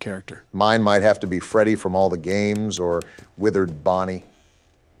favorite character? Mine might have to be Freddy from all the games, or Withered Bonnie.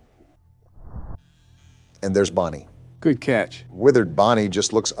 And there's Bonnie. Good catch. Withered Bonnie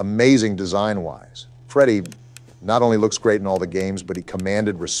just looks amazing design-wise. Freddy not only looks great in all the games, but he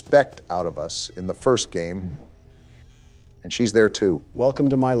commanded respect out of us in the first game. And she's there too. Welcome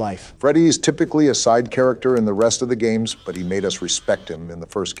to my life. Freddy is typically a side character in the rest of the games, but he made us respect him in the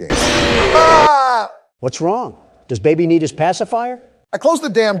first game. Ah! What's wrong? Does baby need his pacifier? I closed the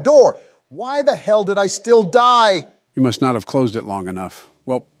damn door. Why the hell did I still die? You must not have closed it long enough.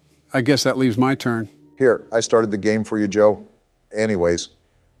 Well, I guess that leaves my turn. Here, I started the game for you, Joe. Anyways,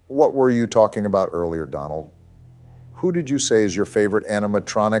 what were you talking about earlier, Donald? Who did you say is your favorite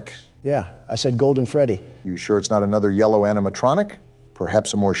animatronic? Yeah, I said Golden Freddy. You sure it's not another yellow animatronic?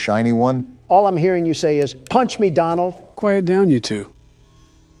 Perhaps a more shiny one? All I'm hearing you say is, punch me, Donald. Quiet down, you two.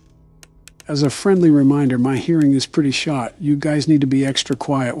 As a friendly reminder, my hearing is pretty shot. You guys need to be extra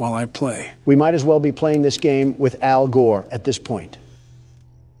quiet while I play. We might as well be playing this game with Al Gore at this point.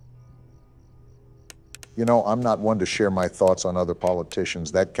 You know, I'm not one to share my thoughts on other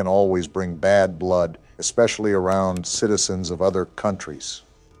politicians. That can always bring bad blood, especially around citizens of other countries.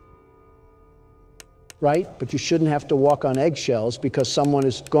 Right? But you shouldn't have to walk on eggshells because someone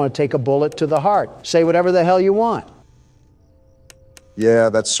is going to take a bullet to the heart. Say whatever the hell you want. Yeah,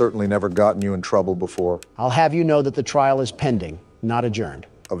 that's certainly never gotten you in trouble before. I'll have you know that the trial is pending, not adjourned.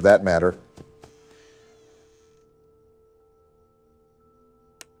 Of that matter.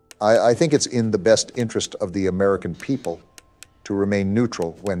 I think it's in the best interest of the American people to remain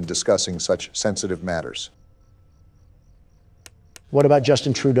neutral when discussing such sensitive matters. What about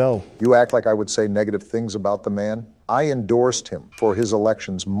Justin Trudeau? You act like I would say negative things about the man. I endorsed him for his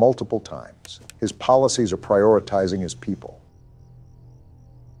elections multiple times. His policies are prioritizing his people.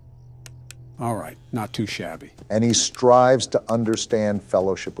 All right, not too shabby. And he strives to understand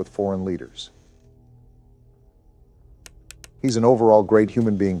fellowship with foreign leaders. He's an overall great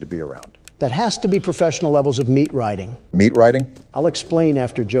human being to be around. That has to be professional levels of meat riding. Meat riding? I'll explain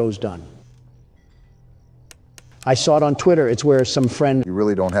after Joe's done. I saw it on Twitter. It's where some friend... You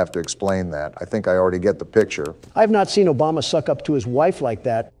really don't have to explain that. I think I already get the picture. I've not seen Obama suck up to his wife like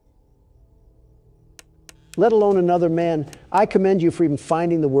that. let alone another man. I commend you for even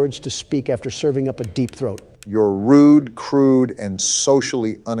finding the words to speak after serving up a deep throat. Your rude, crude, and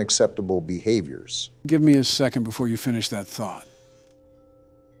socially unacceptable behaviors. Give me a second before you finish that thought.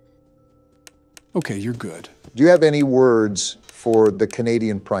 Okay, you're good. Do you have any words for the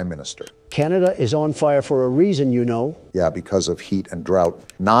Canadian Prime Minister? Canada is on fire for a reason, you know. Yeah, because of heat and drought,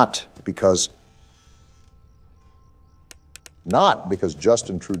 not because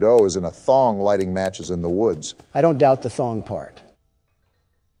Justin Trudeau is in a thong lighting matches in the woods. I don't doubt the thong part.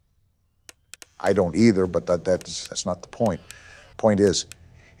 I don't either, but that's not the point. Point is,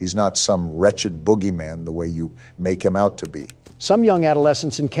 he's not some wretched boogeyman the way you make him out to be. Some young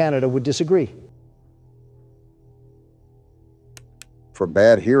adolescents in Canada would disagree. For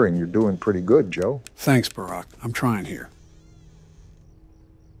bad hearing, you're doing pretty good, Joe. Thanks, Barack. I'm trying here.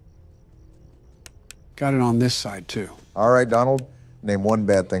 Got it on this side, too. All right, Donald, name one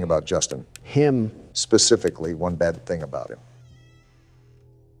bad thing about Justin. Him. Specifically, one bad thing about him.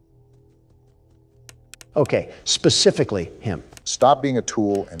 Okay, specifically him. Stop being a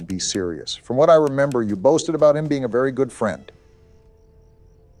tool and be serious. From what I remember, you boasted about him being a very good friend.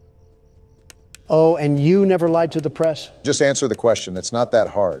 Oh, and you never lied to the press? Just answer the question. It's not that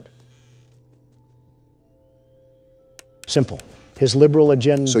hard. Simple. His liberal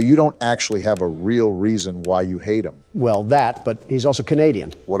agenda. So you don't actually have a real reason why you hate him. Well, that, but he's also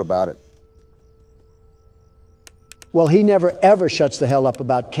Canadian. What about it? Well, he never, ever shuts the hell up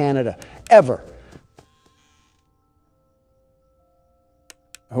about Canada. Ever.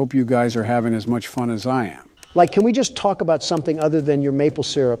 I hope you guys are having as much fun as I am. Like, can we just talk about something other than your maple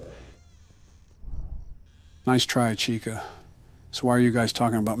syrup? Nice try, Chica. So why are you guys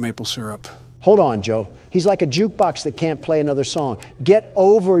talking about maple syrup? Hold on, Joe. He's like a jukebox that can't play another song. Get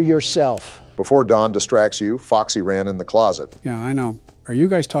over yourself. Before Don distracts you, Foxy ran in the closet. Yeah, I know. Are you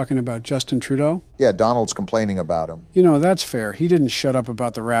guys talking about Justin Trudeau? Yeah, Donald's complaining about him. You know, that's fair. He didn't shut up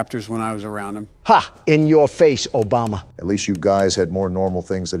about the Raptors when I was around him. Ha! In your face, Obama. At least you guys had more normal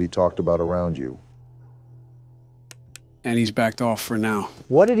things that he talked about around you. And he's backed off for now.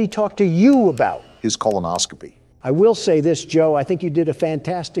 What did he talk to you about? His colonoscopy. I will say this, Joe. I think you did a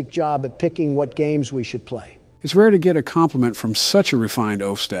fantastic job at picking what games we should play. It's rare to get a compliment from such a refined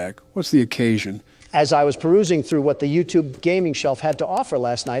oaf-stack. What's the occasion? As I was perusing through what the YouTube gaming shelf had to offer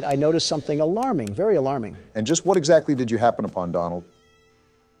last night, I noticed something alarming, very alarming. And just what exactly did you happen upon, Donald?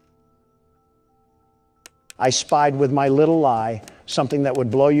 I spied with my little eye something that would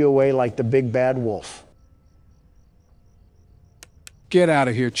blow you away like the big bad wolf. Get out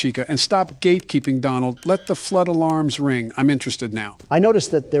of here, Chica, and stop gatekeeping, Donald. Let the flood alarms ring. I'm interested now. I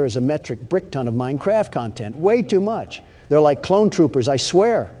noticed that there is a metric brick ton of Minecraft content. Way too much. They're like clone troopers, I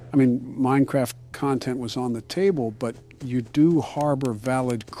swear. I mean, Minecraft content was on the table, but you do harbor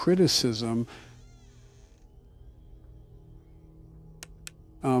valid criticism.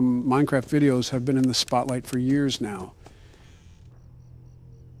 Minecraft videos have been in the spotlight for years now.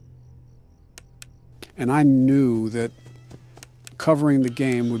 And I knew that covering the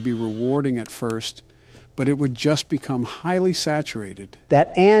game would be rewarding at first, but it would just become highly saturated.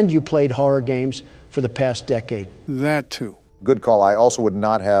 That and you played horror games for the past decade. That too. Good call. I also would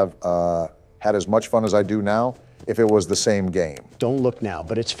not have had as much fun as I do now if it was the same game. Don't look now,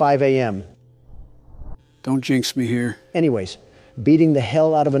 but it's 5 a.m. Don't jinx me here. Anyways, beating the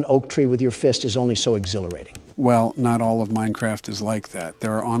hell out of an oak tree with your fist is only so exhilarating. Well, not all of Minecraft is like that.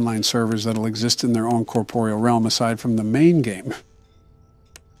 There are online servers that'll exist in their own corporeal realm aside from the main game.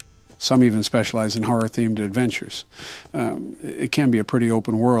 Some even specialize in horror-themed adventures. It can be a pretty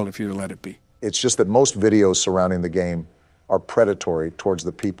open world if you let it be. It's just that most videos surrounding the game are predatory towards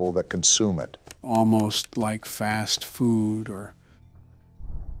the people that consume it. Almost like fast food or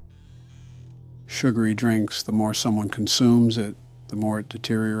sugary drinks. The more someone consumes it, the more it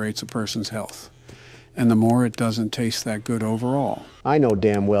deteriorates a person's health. And the more it doesn't taste that good overall. I know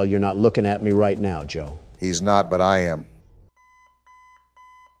damn well you're not looking at me right now, Joe. He's not, but I am.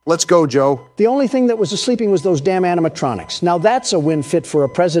 Let's go, Joe. The only thing that was sleeping was those damn animatronics. Now that's a win fit for a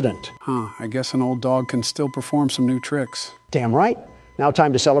president. Huh, I guess an old dog can still perform some new tricks. Damn right. Now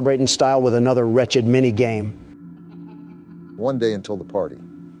time to celebrate in style with another wretched mini game. One day until the party.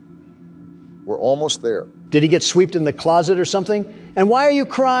 We're almost there. Did he get swept in the closet or something? And why are you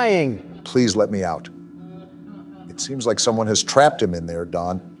crying? Please let me out. It seems like someone has trapped him in there,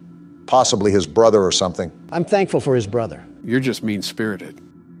 Don. Possibly his brother or something. I'm thankful for his brother. You're just mean-spirited.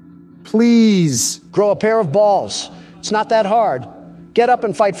 Please. Grow a pair of balls. It's not that hard. Get up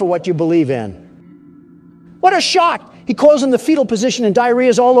and fight for what you believe in. What a shock! He calls in the fetal position and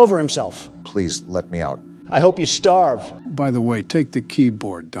diarrhea's all over himself. Please let me out. I hope you starve. By the way, take the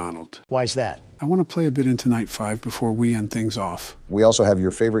keyboard, Donald. Why's that? I want to play a bit into night 5 before we end things off. We also have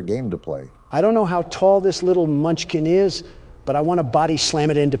your favorite game to play. I don't know how tall this little munchkin is, but I want to body slam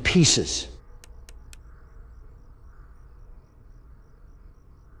it into pieces.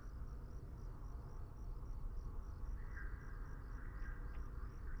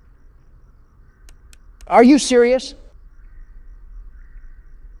 Are you serious?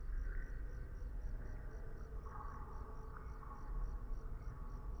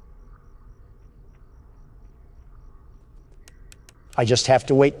 I just have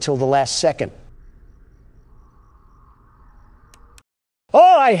to wait till the last second.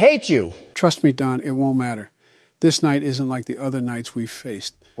 Oh, I hate you! Trust me, Don, it won't matter. This night isn't like the other nights we've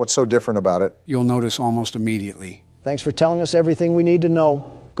faced. What's so different about it? You'll notice almost immediately. Thanks for telling us everything we need to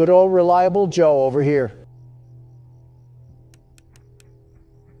know. Good old reliable Joe over here.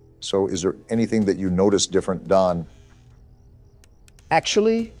 So is there anything that you noticed different, Don?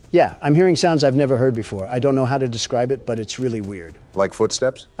 Actually, yeah, I'm hearing sounds I've never heard before. I don't know how to describe it, but it's really weird. Like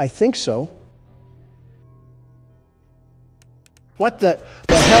footsteps? I think so. What the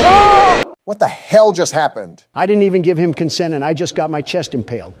hell? What the hell just happened? I didn't even give him consent and I just got my chest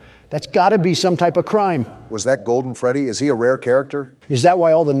impaled. That's gotta be some type of crime. Was that Golden Freddy? Is he a rare character? Is that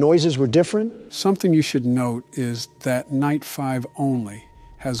why all the noises were different? Something you should note is that night 5 only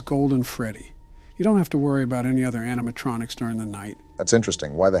has Golden Freddy. You don't have to worry about any other animatronics during the night. That's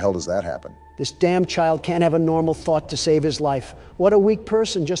interesting. Why the hell does that happen? This damn child can't have a normal thought to save his life. What a weak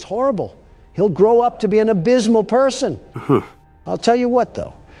person, just horrible. He'll grow up to be an abysmal person. I'll tell you what,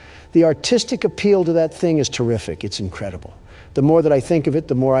 though. The artistic appeal to that thing is terrific. It's incredible. The more that I think of it,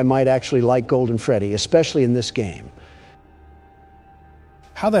 the more I might actually like Golden Freddy, especially in this game.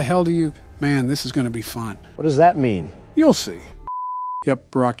 How the hell do you... Man, this is going to be fun. What does that mean? You'll see.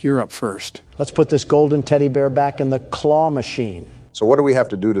 Yep, Brock, you're up first. Let's put this golden teddy bear back in the claw machine. So what do we have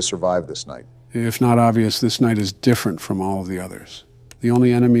to do to survive this night? If not obvious, this night is different from all of the others. The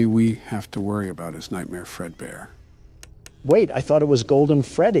only enemy we have to worry about is Nightmare Fredbear. Wait, I thought it was Golden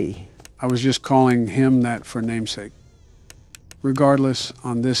Freddy. I was just calling him that for namesake. Regardless,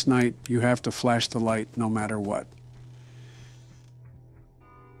 on this night, you have to flash the light no matter what.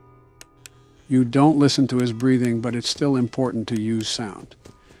 You don't listen to his breathing, but it's still important to use sound.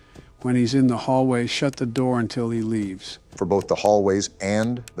 When he's in the hallway, shut the door until he leaves. For both the hallways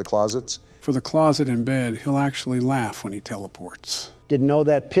and the closets? For the closet and bed, he'll actually laugh when he teleports. Didn't know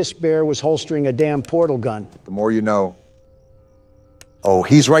that piss bear was holstering a damn portal gun. The more you know. Oh,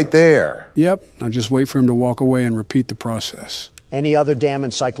 he's right there. Yep, now just wait for him to walk away and repeat the process. Any other damn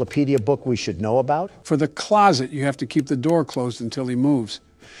encyclopedia book we should know about? For the closet, you have to keep the door closed until he moves.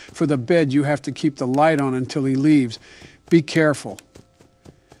 For the bed, you have to keep the light on until he leaves. Be careful.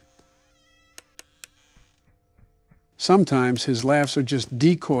 Sometimes his laughs are just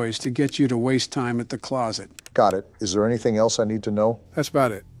decoys to get you to waste time at the closet. Got it. Is there anything else I need to know? That's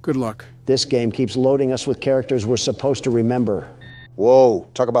about it. Good luck. This game keeps loading us with characters we're supposed to remember. Whoa,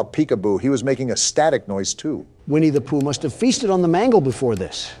 talk about peekaboo. He was making a static noise too. Winnie the Pooh must have feasted on the mangle before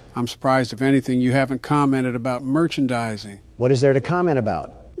this. I'm surprised, if anything, you haven't commented about merchandising. What is there to comment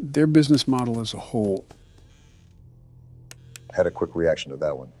about? Their business model as a whole. Had a quick reaction to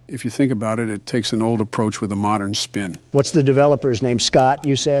that one. If you think about it, it takes an old approach with a modern spin. What's the developer's name? Scott,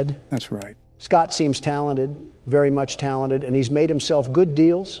 you said? That's right. Scott seems talented, very much talented, and he's made himself good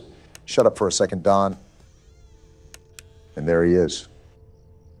deals. Shut up for a second, Don. And there he is.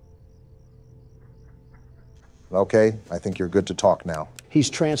 Okay, I think you're good to talk now. He's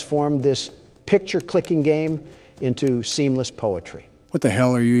transformed this picture-clicking game into seamless poetry. What the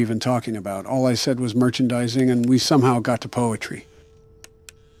hell are you even talking about? All I said was merchandising, and we somehow got to poetry.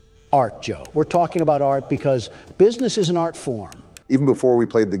 Art, Joe. We're talking about art because business is an art form. Even before we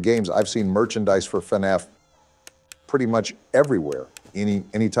played the games, I've seen merchandise for Fnaf pretty much everywhere.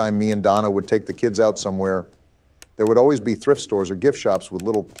 Anytime me and Donna would take the kids out somewhere, there would always be thrift stores or gift shops with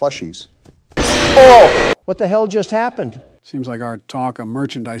little plushies. Oh! What the hell just happened? Seems like our talk of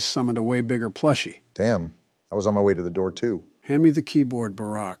merchandise summoned a way bigger plushie. Damn, I was on my way to the door too. Hand me the keyboard,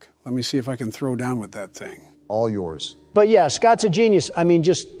 Barack. Let me see if I can throw down with that thing. All yours. But yeah, Scott's a genius. I mean,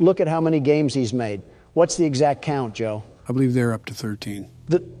 just look at how many games he's made. What's the exact count, Joe? I believe they're up to 13.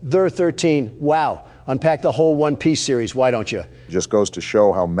 They're 13. Wow. Unpack the whole One Piece series, why don't you? Just goes to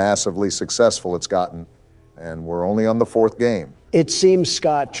show how massively successful it's gotten. And we're only on the 4th game. It seems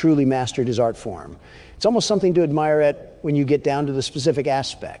Scott truly mastered his art form. It's almost something to admire at when you get down to the specific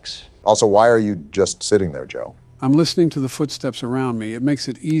aspects. Also, why are you just sitting there, Joe? I'm listening to the footsteps around me. It makes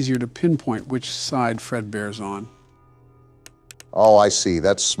it easier to pinpoint which side Fredbear's on. Oh, I see.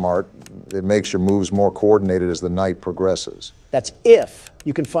 That's smart. It makes your moves more coordinated as the night progresses. That's if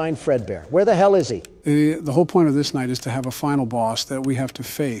you can find Fredbear. Where the hell is he? The whole point of this night is to have a final boss that we have to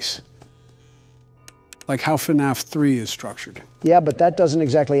face. Like how Fnaf 3 is structured. Yeah, but that doesn't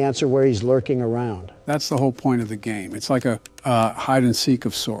exactly answer where he's lurking around. That's the whole point of the game. It's like a hide and seek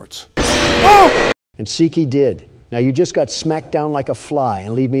of sorts. Oh! And seek he did. Now you just got smacked down like a fly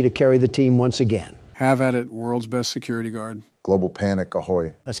and leave me to carry the team once again. Have at it, world's best security guard. Global panic,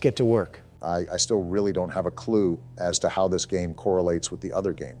 ahoy. Let's get to work. I still really don't have a clue as to how this game correlates with the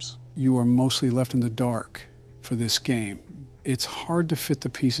other games. You are mostly left in the dark for this game. It's hard to fit the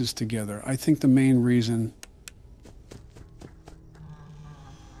pieces together. I think the main reason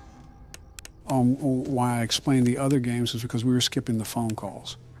why I explained the other games is because we were skipping the phone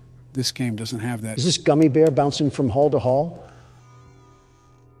calls. This game doesn't have that. Is this gummy bear bouncing from hall to hall?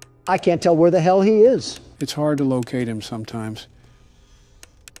 I can't tell where the hell he is. It's hard to locate him sometimes,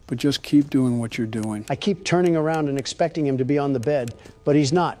 but just keep doing what you're doing. I keep turning around and expecting him to be on the bed, but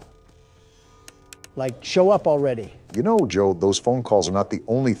he's not. Like, show up already. You know, Joe, those phone calls are not the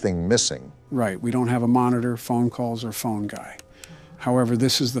only thing missing. Right, we don't have a monitor, phone calls, or phone guy. However,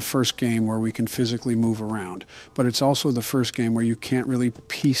 this is the first game where we can physically move around, but it's also the first game where you can't really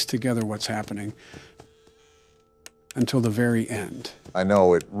piece together what's happening until the very end. I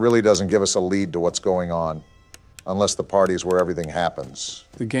know, it really doesn't give us a lead to what's going on, unless the party's where everything happens.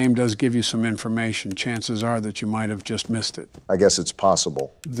 The game does give you some information. Chances are that you might have just missed it. I guess it's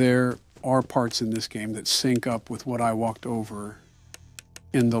possible. There are parts in this game that sync up with what I walked over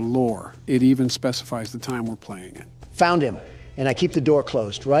in the lore. It even specifies the time we're playing it. Found him, and I keep the door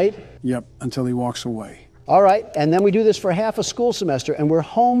closed, right? Yep, until he walks away. All right, and then we do this for half a school semester, and we're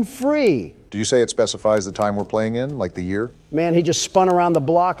home free. Do you say it specifies the time we're playing in, like the year? Man, he just spun around the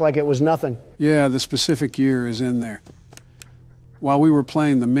block like it was nothing. Yeah, the specific year is in there. While we were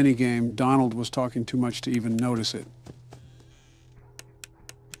playing the minigame, Donald was talking too much to even notice it.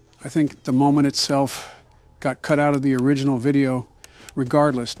 I think the moment itself got cut out of the original video.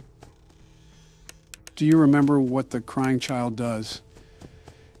 Regardless, do you remember what the crying child does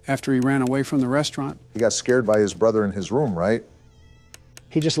after he ran away from the restaurant? He got scared by his brother in his room, right?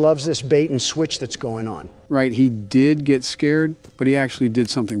 He just loves this bait and switch that's going on. Right, he did get scared, but he actually did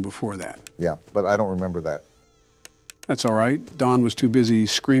something before that. Yeah, but I don't remember that. That's all right. Don was too busy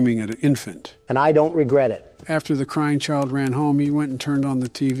screaming at an infant. And I don't regret it. After the crying child ran home, he went and turned on the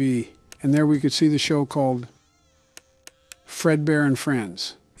TV. And there we could see the show called Fredbear and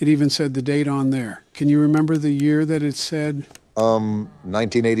Friends. It even said the date on there. Can you remember the year that it said?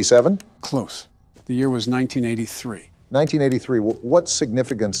 1987? Close. The year was 1983. 1983, what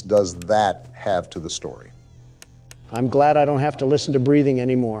significance does that have to the story? I'm glad I don't have to listen to breathing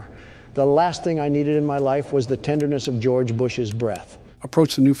anymore. The last thing I needed in my life was the tenderness of George Bush's breath.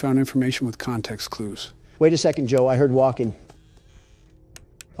 Approach the newfound information with context clues. Wait a second, Joe, I heard walking.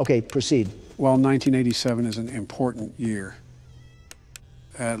 Okay, proceed. Well, 1987 is an important year.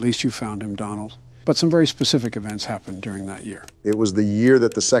 At least you found him, Donald. But some very specific events happened during that year. It was the year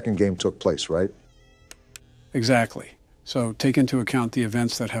that the second game took place, right? Exactly. So take into account the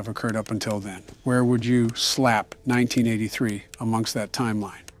events that have occurred up until then. Where would you slap 1983 amongst that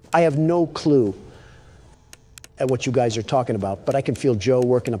timeline? I have no clue at what you guys are talking about, but I can feel Joe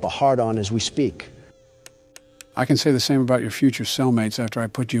working up a hard-on as we speak. I can say the same about your future cellmates after I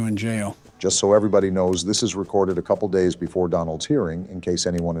put you in jail. Just so everybody knows, this is recorded a couple days before Donald's hearing, in case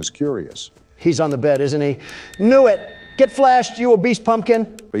anyone is curious. He's on the bed, isn't he? Knew it! Get flashed, you obese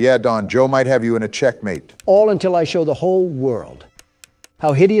pumpkin! But yeah, Don, Joe might have you in a checkmate. All until I show the whole world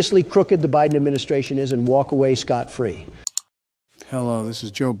how hideously crooked the Biden administration is and walk away scot-free. Hello, this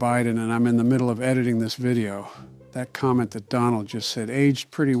is Joe Biden, and I'm in the middle of editing this video. That comment that Donald just said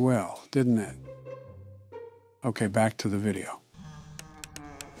aged pretty well, didn't it? Okay, back to the video.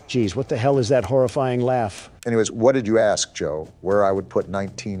 Geez, what the hell is that horrifying laugh? Anyways, what did you ask, Joe? Where I would put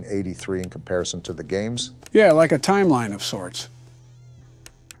 1983 in comparison to the games? Yeah, like a timeline of sorts.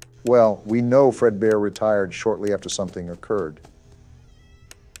 Well, we know Fredbear retired shortly after something occurred.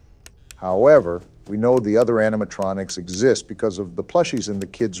 However, we know the other animatronics exist because of the plushies in the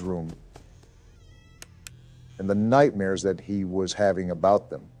kids' room and the nightmares that he was having about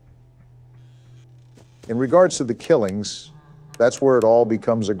them. In regards to the killings, that's where it all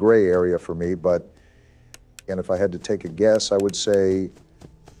becomes a gray area for me, but again, if I had to take a guess, I would say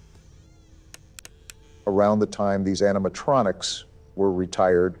around the time these animatronics were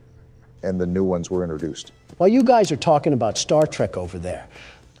retired and the new ones were introduced. While you guys are talking about Star Trek over there,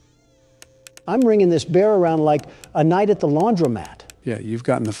 I'm ringing this bear around like a night at the laundromat. Yeah, you've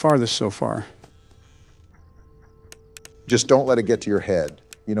gotten the farthest so far. Just don't let it get to your head.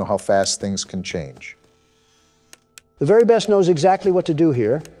 You know how fast things can change. The very best knows exactly what to do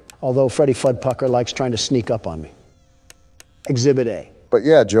here, although Freddy Fuddpucker likes trying to sneak up on me. Exhibit A. But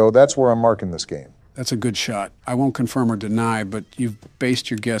yeah, Joe, that's where I'm marking this game. That's a good shot. I won't confirm or deny, but you've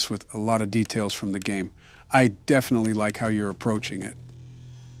based your guess with a lot of details from the game. I definitely like how you're approaching it.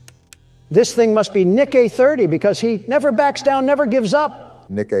 This thing must be Nick A30 because he never backs down, never gives up.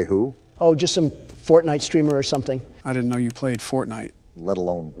 Nick A. who? Oh, just some Fortnite streamer or something. I didn't know you played Fortnite. Let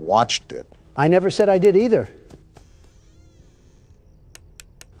alone watched it. I never said I did either.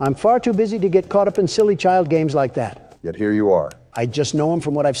 I'm far too busy to get caught up in silly child games like that. Yet here you are. I just know him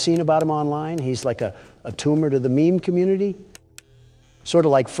from what I've seen about him online. He's like a tumor to the meme community. Sort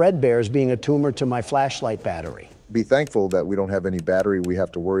of like Fredbear's being a tumor to my flashlight battery. Be thankful that we don't have any battery we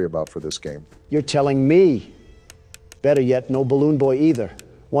have to worry about for this game. You're telling me. Better yet, no Balloon Boy either.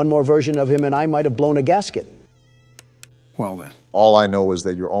 One more version of him and I might have blown a gasket. Well then. All I know is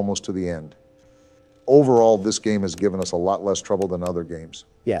that you're almost to the end. Overall, this game has given us a lot less trouble than other games.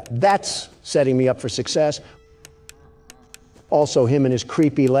 Yeah, that's setting me up for success. Also, him and his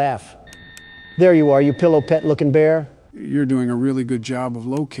creepy laugh. There you are, you pillow pet looking bear. You're doing a really good job of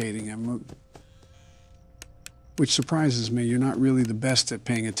locating him, which surprises me. You're not really the best at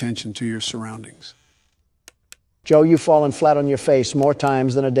paying attention to your surroundings. Joe, you've fallen flat on your face more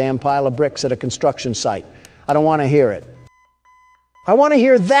times than a damn pile of bricks at a construction site. I don't want to hear it. I want to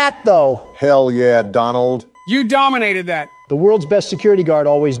hear that, though. Hell yeah, Donald. You dominated that. The world's best security guard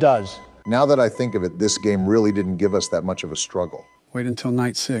always does. Now that I think of it, this game really didn't give us that much of a struggle. Wait until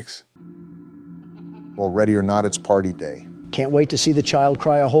night 6. Well, ready or not, it's party day. Can't wait to see the child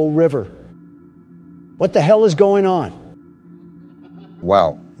cry a whole river. What the hell is going on?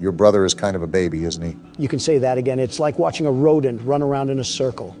 Wow, your brother is kind of a baby, isn't he? You can say that again. It's like watching a rodent run around in a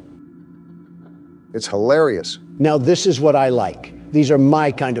circle. It's hilarious. Now this is what I like. These are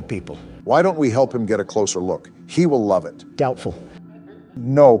my kind of people. Why don't we help him get a closer look? He will love it. Doubtful.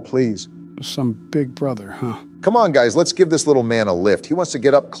 No, please. Some big brother, huh? Come on, guys, let's give this little man a lift. He wants to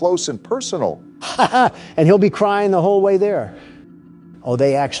get up close and personal. And he'll be crying the whole way there. Oh,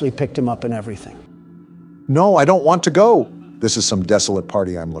 they actually picked him up and everything. No, I don't want to go. This is some desolate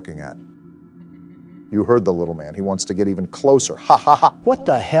party I'm looking at. You heard the little man. He wants to get even closer. Ha ha ha. What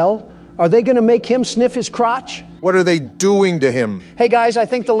the hell? Are they going to make him sniff his crotch? What are they doing to him? Hey guys, I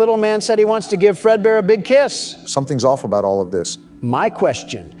think the little man said he wants to give Fredbear a big kiss. Something's off about all of this. My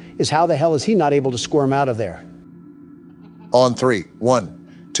question is, how the hell is he not able to squirm out of there? On 3.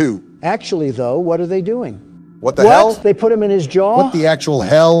 1, 2. Actually, though, what are they doing? What the hell? They put him in his jaw? What the actual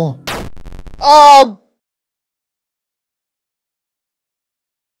hell? Oh!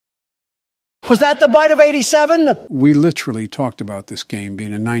 Was that the bite of 87? We literally talked about this game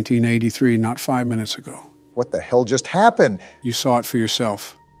being in 1983, not 5 minutes ago. What the hell just happened? You saw it for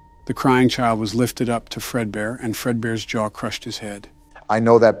yourself. The crying child was lifted up to Fredbear, and Fredbear's jaw crushed his head. I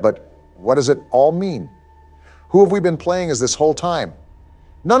know that, but what does it all mean? Who have we been playing as this whole time?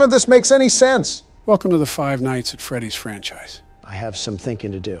 None of this makes any sense. Welcome to the 5 Nights at Freddy's franchise. I have some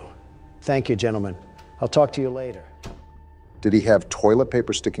thinking to do. Thank you, gentlemen. I'll talk to you later. Did he have toilet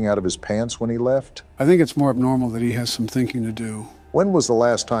paper sticking out of his pants when he left? I think it's more abnormal that he has some thinking to do. When was the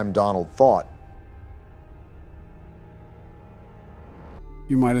last time Donald thought?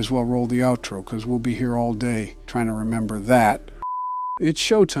 You might as well roll the outro, because we'll be here all day trying to remember that. It's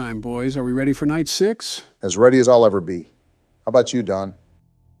showtime, boys. Are we ready for night 6? As ready as I'll ever be. How about you, Don?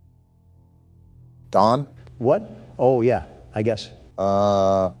 Don? What? Oh, yeah, I guess.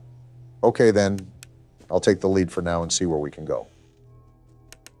 Okay then. I'll take the lead for now and see where we can go.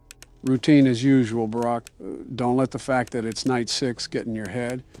 Routine as usual, Barack. Don't let the fact that it's night 6 get in your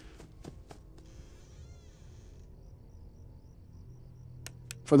head.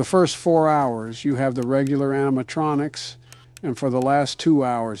 For the first 4 hours, you have the regular animatronics, and for the last 2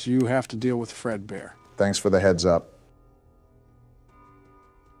 hours, you have to deal with Fredbear. Thanks for the heads up.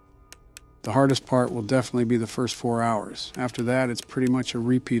 The hardest part will definitely be the first 4 hours. After that, it's pretty much a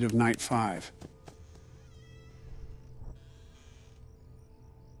repeat of night 5.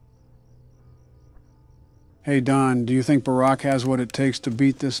 Hey, Don, do you think Barack has what it takes to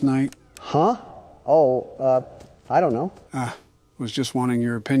beat this night? Huh? Oh, I don't know. Was just wanting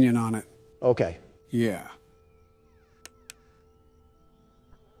your opinion on it. Okay. Yeah.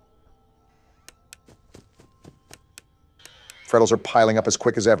 Freddles are piling up as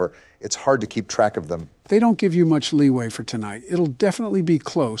quick as ever. It's hard to keep track of them. They don't give you much leeway for tonight. It'll definitely be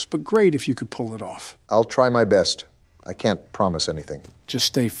close, but great if you could pull it off. I'll try my best. I can't promise anything. Just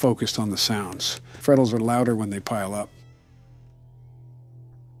stay focused on the sounds. Freddles are louder when they pile up.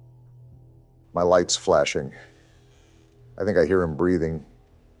 My light's flashing. I think I hear him breathing.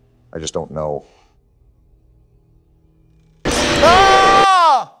 I just don't know.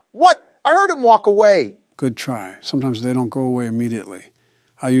 Ah! What? I heard him walk away. Good try. Sometimes they don't go away immediately.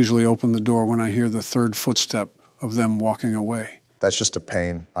 I usually open the door when I hear the third footstep of them walking away. That's just a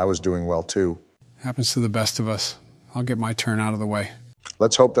pain. I was doing well, too. Happens to the best of us. I'll get my turn out of the way.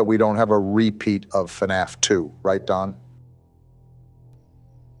 Let's hope that we don't have a repeat of Fnaf 2, right, Don?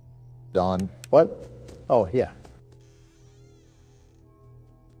 Don? What? Oh, yeah.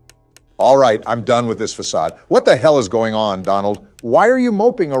 All right, I'm done with this facade. What the hell is going on, Donald? Why are you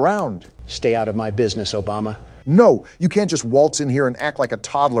moping around? Stay out of my business, Obama. No, you can't just waltz in here and act like a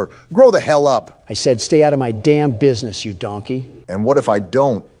toddler. Grow the hell up. I said stay out of my damn business, you donkey. And what if I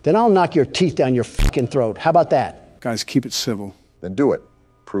don't? Then I'll knock your teeth down your fucking throat. How about that? Guys, keep it civil. Then do it.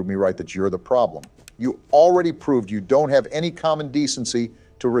 Prove me right that you're the problem. You already proved you don't have any common decency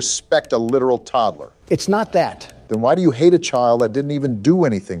to respect a literal toddler. It's not that. Then why do you hate a child that didn't even do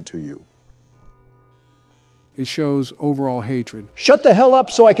anything to you? It shows overall hatred. Shut the hell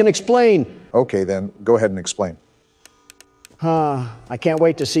up so I can explain. Okay, then go ahead and explain. I can't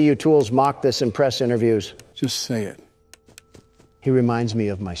wait to see you tools mock this in press interviews. Just say it. He reminds me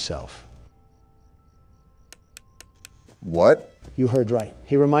of myself. What? You heard right.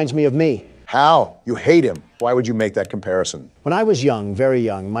 He reminds me of me. How? You hate him. Why would you make that comparison? When I was young, very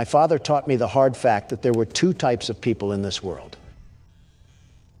young, my father taught me the hard fact that there were two types of people in this world: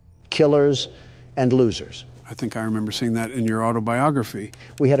 killers and losers. I think I remember seeing that in your autobiography.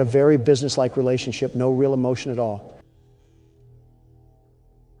 We had a very businesslike relationship, no real emotion at all.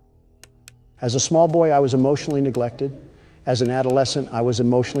 As a small boy, I was emotionally neglected. As an adolescent, I was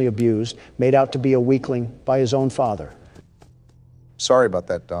emotionally abused, made out to be a weakling by his own father. Sorry about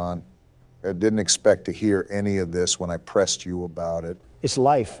that, Don. I didn't expect to hear any of this when I pressed you about it. It's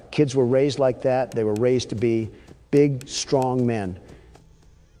life. Kids were raised like that. They were raised to be big, strong men.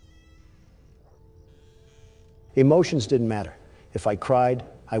 Emotions didn't matter. If I cried,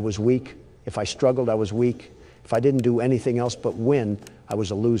 I was weak. If I struggled, I was weak. If I didn't do anything else but win, I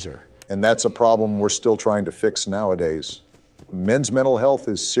was a loser. And that's a problem we're still trying to fix nowadays. Men's mental health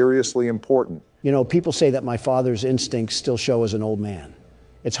is seriously important. You know, people say that my father's instincts still show as an old man.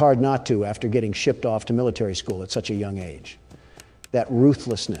 It's hard not to after getting shipped off to military school at such a young age. That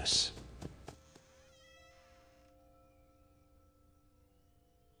ruthlessness.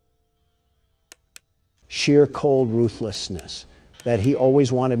 Sheer cold ruthlessness that he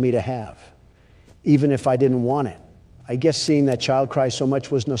always wanted me to have, even if I didn't want it. I guess seeing that child cry so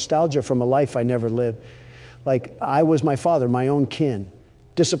much was nostalgia from a life I never lived. Like I was my father, my own kin,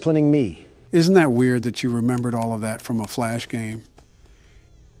 disciplining me. Isn't that weird that you remembered all of that from a Flash game?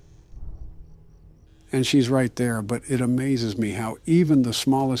 And she's right there, but it amazes me how even the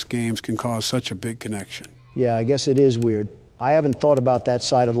smallest games can cause such a big connection. Yeah, I guess it is weird. I haven't thought about that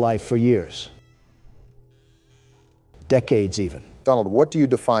side of life for years. Decades even. Donald, what do you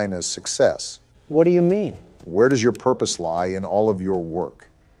define as success? What do you mean? Where does your purpose lie in all of your work?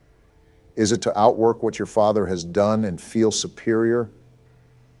 Is it to outwork what your father has done and feel superior?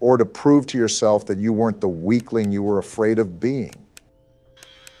 Or to prove to yourself that you weren't the weakling you were afraid of being?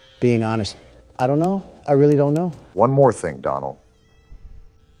 Being honest, I don't know. I really don't know. One more thing, Donald.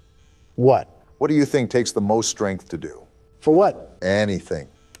 What? What do you think takes the most strength to do? For what? Anything.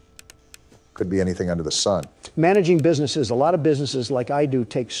 Could be anything under the sun. Managing businesses, a lot of businesses like I do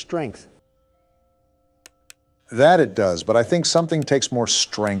take strength. That it does, but I think something takes more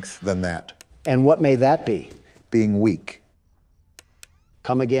strength than that. And what may that be? Being weak.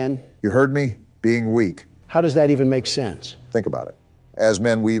 Come again? You heard me? Being weak. How does that even make sense? Think about it. As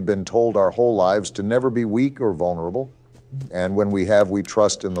men, we've been told our whole lives to never be weak or vulnerable. And when we have, we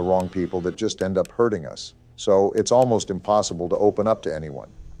trust in the wrong people that just end up hurting us. So it's almost impossible to open up to anyone.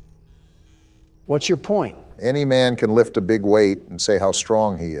 What's your point? Any man can lift a big weight and say how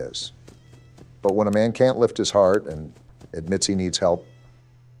strong he is. But when a man can't lift his heart and admits he needs help,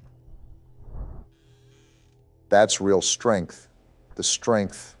 that's real strength. The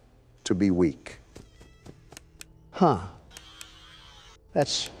strength to be weak. Huh.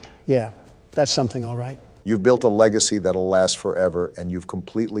 That's something, all right. You've built a legacy that'll last forever, and you've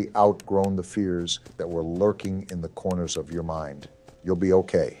completely outgrown the fears that were lurking in the corners of your mind. You'll be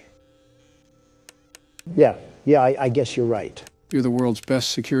okay. Yeah, I guess you're right. You're the world's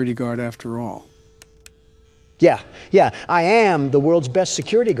best security guard after all. Yeah, I am the world's best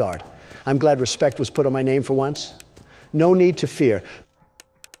security guard. I'm glad respect was put on my name for once. No need to fear.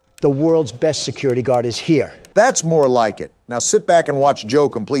 The world's best security guard is here. That's more like it. Now sit back and watch Joe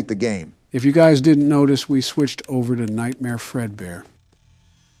complete the game. If you guys didn't notice, we switched over to Nightmare Fredbear.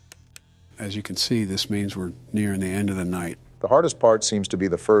 As you can see, this means we're nearing the end of the night. The hardest part seems to be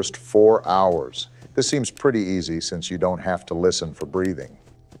the first 4 hours. This seems pretty easy since you don't have to listen for breathing.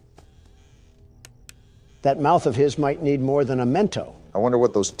 That mouth of his might need more than a Mento. I wonder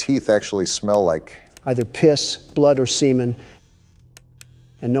what those teeth actually smell like. Either piss, blood, or semen.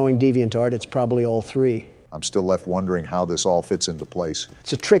 And knowing DeviantArt, it's probably all three. I'm still left wondering how this all fits into place.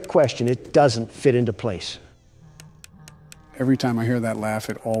 It's a trick question. It doesn't fit into place. Every time I hear that laugh,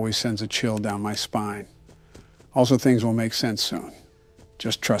 it always sends a chill down my spine. Also, things will make sense soon.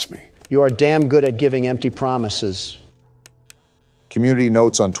 Just trust me. You are damn good at giving empty promises. Community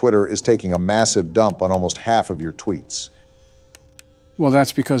Notes on Twitter is taking a massive dump on almost half of your tweets. Well,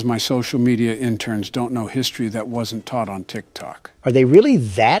 that's because my social media interns don't know history that wasn't taught on TikTok. Are they really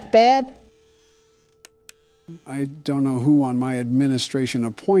that bad? I don't know who on my administration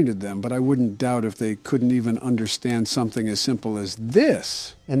appointed them, but I wouldn't doubt if they couldn't even understand something as simple as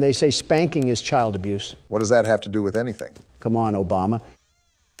this. And they say spanking is child abuse. What does that have to do with anything? Come on, Obama.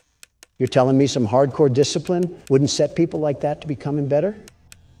 You're telling me some hardcore discipline wouldn't set people like that to becoming better?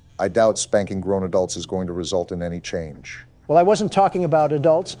 I doubt spanking grown adults is going to result in any change. Well, I wasn't talking about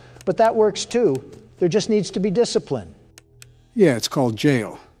adults, but that works too. There just needs to be discipline. Yeah, it's called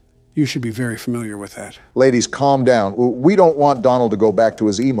jail. You should be very familiar with that. Ladies, calm down. We don't want Donald to go back to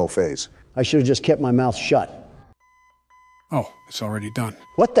his emo phase. I should have just kept my mouth shut. Oh, it's already done.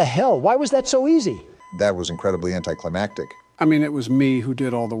 What the hell? Why was that so easy? That was incredibly anticlimactic. I mean, it was me who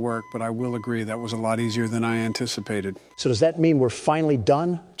did all the work, but I will agree that was a lot easier than I anticipated. So does that mean we're finally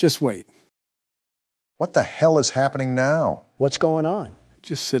done? Just wait. What the hell is happening now? What's going on?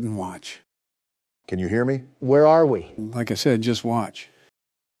 Just sit and watch. Can you hear me? Where are we? Like I said, just watch.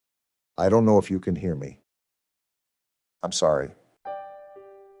 I don't know if you can hear me. I'm sorry.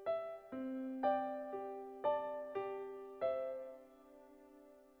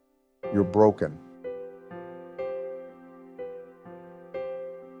 You're broken.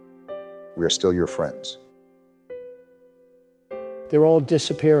 We are still your friends. They're all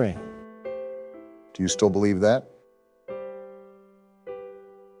disappearing. Do you still believe that?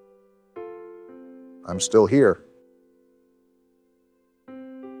 I'm still here.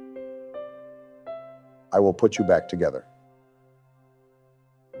 I will put you back together.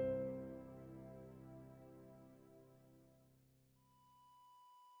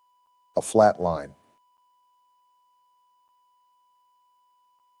 A flat line.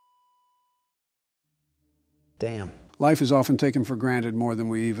 Damn. Life is often taken for granted more than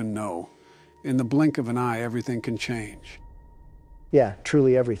we even know. In the blink of an eye, everything can change. Yeah,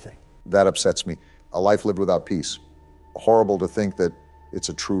 truly everything. That upsets me. A life lived without peace. Horrible to think that it's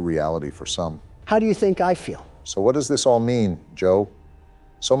a true reality for some. How do you think I feel? So what does this all mean, Joe?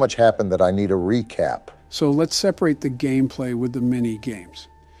 So much happened that I need a recap. So let's separate the gameplay with the mini-games.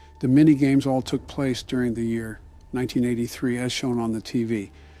 The mini-games all took place during the year 1983, as shown on the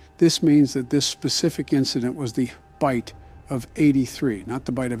TV. This means that this specific incident was the bite of 83, not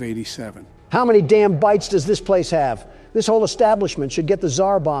the bite of 87. How many damn bites does this place have? This whole establishment should get the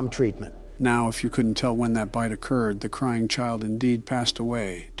Tsar bomb treatment. Now, if you couldn't tell when that bite occurred, the crying child indeed passed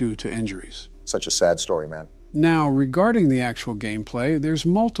away due to injuries. Such a sad story, man. Now, regarding the actual gameplay, there's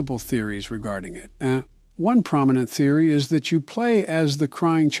multiple theories regarding it. One prominent theory is that you play as the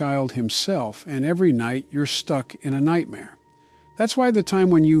crying child himself, and every night you're stuck in a nightmare. That's why the time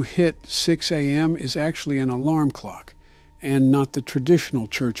when you hit 6 a.m. is actually an alarm clock, and not the traditional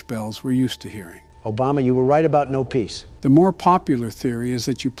church bells we're used to hearing. Obama, you were right about no peace. The more popular theory is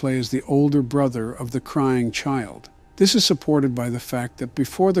that you play as the older brother of the crying child. This is supported by the fact that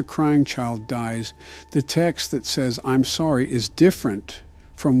before the crying child dies, the text that says, "I'm sorry," is different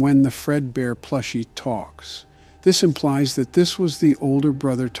from when the Fredbear plushie talks. This implies that this was the older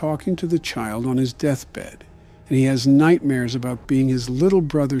brother talking to the child on his deathbed, and he has nightmares about being his little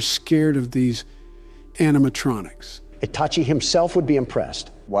brother scared of these animatronics. Itachi himself would be impressed.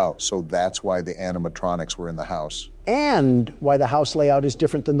 Wow, so that's why the animatronics were in the house. And why the house layout is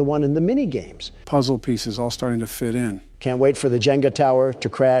different than the one in the mini games. Puzzle pieces all starting to fit in. Can't wait for the Jenga tower to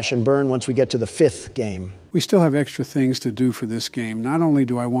crash and burn once we get to the 5th game. We still have extra things to do for this game. Not only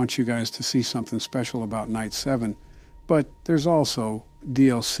do I want you guys to see something special about Night 7, but there's also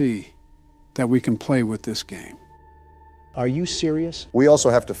DLC that we can play with this game. Are you serious? We also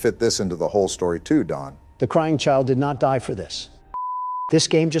have to fit this into the whole story too, Don. The crying child did not die for this. This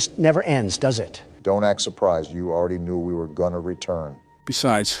game just never ends, does it? Don't act surprised. You already knew we were gonna return.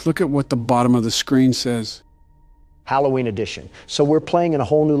 Besides, look at what the bottom of the screen says. Halloween edition. So we're playing in a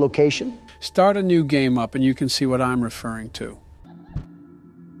whole new location? Start a new game up and you can see what I'm referring to.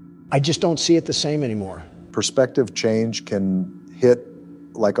 I just don't see it the same anymore. Perspective change can hit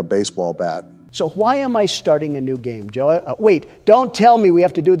like a baseball bat. So why am I starting a new game, Joe? Wait, don't tell me we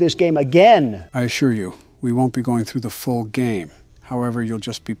have to do this game again. I assure you, we won't be going through the full game. However, you'll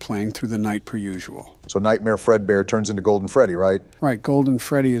just be playing through the night per usual. So Nightmare Fredbear turns into Golden Freddy, right? Right, Golden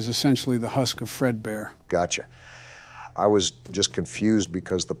Freddy is essentially the husk of Fredbear. Gotcha. I was just confused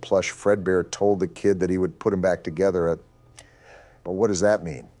because the plush Fredbear told the kid that he would put him back together. But what does that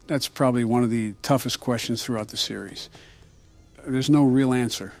mean? That's probably one of the toughest questions throughout the series. There's no real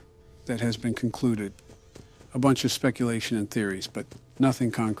answer that has been concluded. A bunch of speculation and theories, but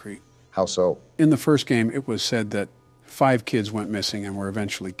nothing concrete. How so? In the first game, it was said that 5 kids went missing and were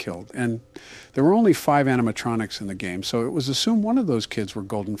eventually killed. And there were only 5 animatronics in the game, so it was assumed one of those kids were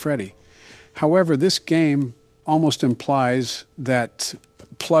Golden Freddy. However, this game almost implies that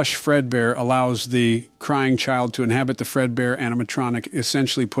plush Fredbear allows the crying child to inhabit the Fredbear animatronic,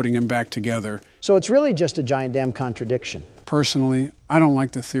 essentially putting him back together. So it's really just a giant damn contradiction. Personally, I don't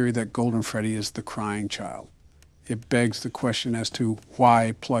like the theory that Golden Freddy is the crying child. It begs the question as to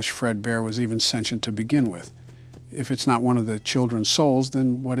why plush Fredbear was even sentient to begin with. If it's not one of the children's souls,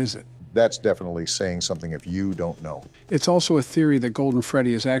 then what is it? That's definitely saying something if you don't know. It's also a theory that Golden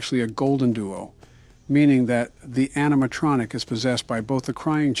Freddy is actually a golden duo, meaning that the animatronic is possessed by both the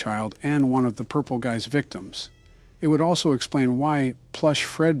crying child and one of the purple guy's victims. It would also explain why plush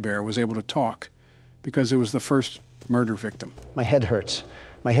Fredbear was able to talk, because it was the first murder victim. My head hurts.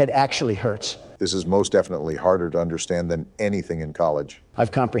 My head actually hurts. This is most definitely harder to understand than anything in college.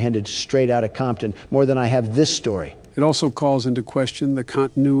 I've comprehended straight out of Compton more than I have this story. It also calls into question the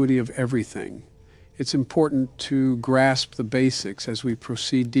continuity of everything. It's important to grasp the basics as we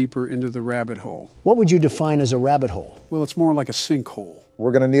proceed deeper into the rabbit hole. What would you define as a rabbit hole? Well, it's more like a sinkhole.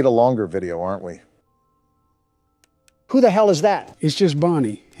 We're going to need a longer video, aren't we? Who the hell is that? It's just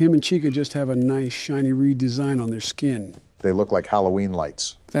Bonnie. Him and Chica just have a nice shiny redesign on their skin. They look like Halloween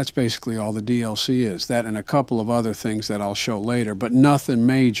lights. That's basically all the DLC is. That and a couple of other things that I'll show later, but nothing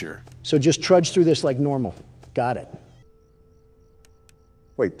major. So just trudge through this like normal. Got it.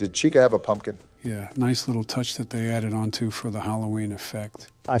 Wait, did Chica have a pumpkin? Yeah, nice little touch that they added onto for the Halloween effect.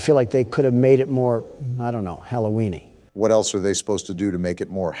 I feel like they could have made it more, I don't know, Halloween-y. What else are they supposed to do to make it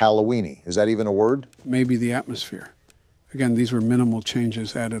more Halloween-y? Is that even a word? Maybe the atmosphere. Again, these were minimal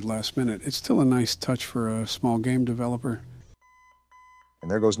changes added last minute. It's still a nice touch for a small game developer. And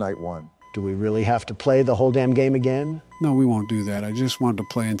there goes night 1. Do we really have to play the whole damn game again? No, we won't do that. I just wanted to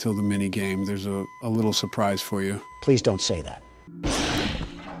play until the mini game. There's a little surprise for you. Please don't say that.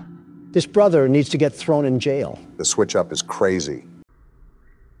 This brother needs to get thrown in jail. The switch up is crazy.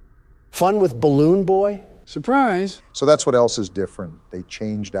 Fun with Balloon Boy? Surprise! So that's what else is different. They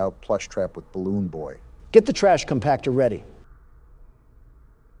changed out Plush Trap with Balloon Boy. Get the trash compactor ready.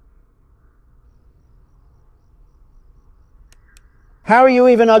 How are you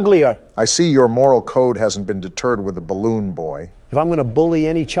even uglier? I see your moral code hasn't been deterred with the Balloon Boy. If I'm going to bully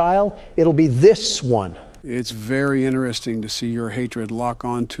any child, it'll be this one. It's very interesting to see your hatred lock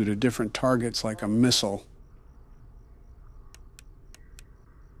onto to different targets like a missile.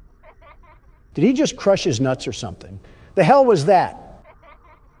 Did he just crush his nuts or something? The hell was that?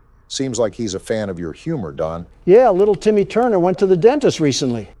 Seems like he's a fan of your humor, Don. Yeah, little Timmy Turner went to the dentist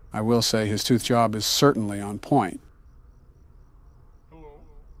recently. I will say his tooth job is certainly on point.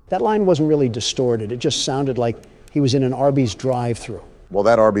 That line wasn't really distorted. It just sounded like he was in an Arby's drive-thru. Well,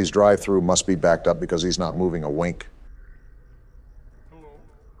 that Arby's drive-thru must be backed up because he's not moving a wink.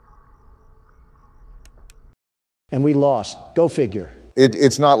 And we lost. Go figure.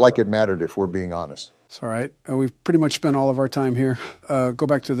 It's not like it mattered, if we're being honest. It's all right. We've pretty much spent all of our time here. Go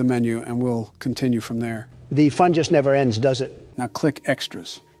back to the menu and we'll continue from there. The fun just never ends, does it? Now click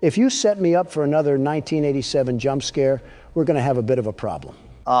extras. If you set me up for another 1987 jump scare, we're going to have a bit of a problem.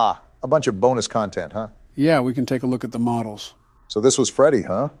 Ah, a bunch of bonus content, huh? Yeah, we can take a look at the models. So this was Freddy,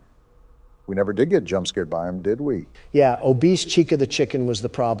 huh? We never did get jump scared by him, did we? Yeah, obese Chica the chicken was the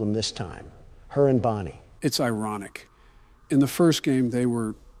problem this time. Her and Bonnie. It's ironic. In the first game, they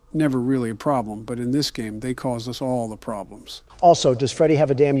were never really a problem, but in this game, they caused us all the problems. Also, does Freddy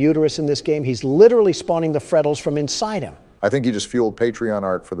have a damn uterus in this game? He's literally spawning the Freddles from inside him. I think you just fueled Patreon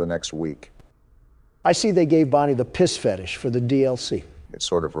art for the next week. I see they gave Bonnie the piss fetish for the DLC. It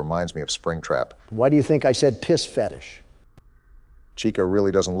sort of reminds me of Springtrap. Why do you think I said piss fetish? Chica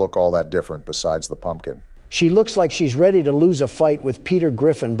really doesn't look all that different besides the pumpkin. She looks like she's ready to lose a fight with Peter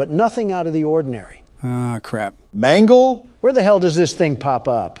Griffin, but nothing out of the ordinary. Ah, crap. Mangle? Where the hell does this thing pop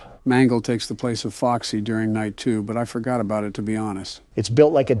up? Mangle takes the place of Foxy during night 2, but I forgot about it, to be honest. It's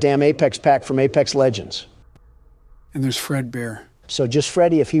built like a damn Apex pack from Apex Legends. And there's Fredbear. So just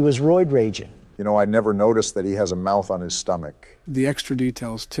Freddy if he was roid raging. You know, I never noticed that he has a mouth on his stomach. The extra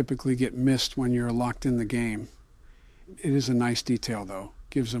details typically get missed when you're locked in the game. It is a nice detail, though.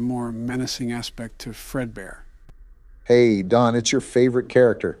 Gives a more menacing aspect to Fredbear. Hey, Don, it's your favorite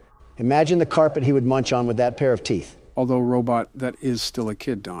character. Imagine the carpet he would munch on with that pair of teeth. Although, Robot, that is still a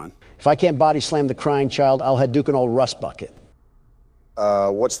kid, Don. If I can't body slam the crying child, I'll Hadouken an old rust bucket.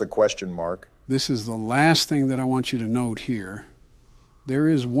 What's the question, Mark? This is the last thing that I want you to note here. There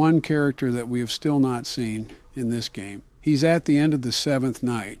is one character that we have still not seen in this game. He's at the end of the 7th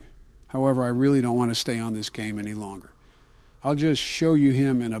night. However, I really don't want to stay on this game any longer. I'll just show you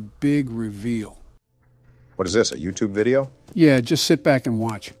him in a big reveal. What is this, a YouTube video? Yeah, just sit back and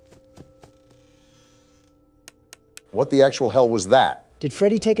watch. What the actual hell was that? Did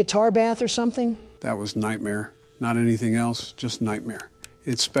Freddy take a tar bath or something? That was Nightmare. Not anything else, just Nightmare.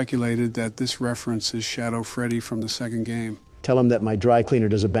 It's speculated that this reference is Shadow Freddy from the 2nd game. Tell him that my dry cleaner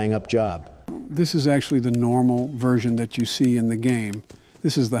does a bang-up job. This is actually the normal version that you see in the game.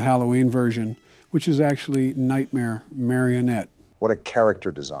 This is the Halloween version, which is actually Nightmare Marionette. What a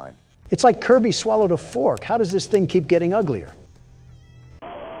character design. It's like Kirby swallowed a fork. How does this thing keep getting uglier?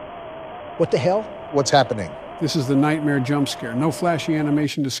 What the hell? What's happening? This is the Nightmare jump scare. No flashy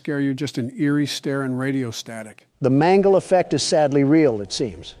animation to scare you, just an eerie stare and radio static. The mangle effect is sadly real, it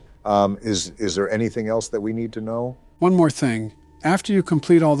seems. Is there anything else that we need to know? One more thing. After you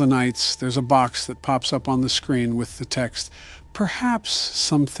complete all the nights, there's a box that pops up on the screen with the text, "Perhaps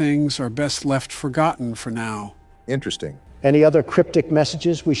some things are best left forgotten for now." Interesting. Any other cryptic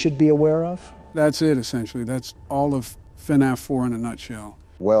messages we should be aware of? That's it, essentially. That's all of Fnaf 4 in a nutshell.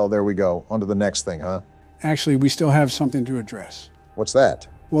 Well, there we go. On to the next thing, huh? Actually, we still have something to address. What's that?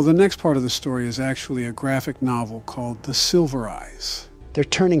 Well, the next part of the story is actually a graphic novel called The Silver Eyes. They're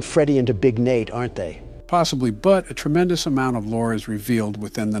turning Freddy into Big Nate, aren't they? Possibly, but a tremendous amount of lore is revealed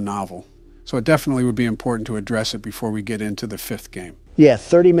within the novel. So it definitely would be important to address it before we get into the 5th game. Yeah,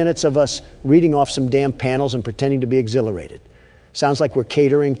 30 minutes of us reading off some damn panels and pretending to be exhilarated. Sounds like we're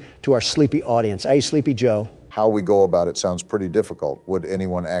catering to our sleepy audience. Hey, Sleepy Joe. How we go about it sounds pretty difficult. Would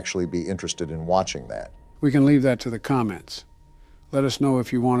anyone actually be interested in watching that? We can leave that to the comments. Let us know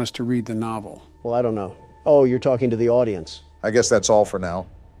if you want us to read the novel. Well, I don't know. Oh, you're talking to the audience. I guess that's all for now.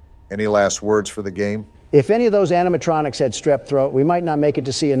 Any last words for the game? If any of those animatronics had strep throat, we might not make it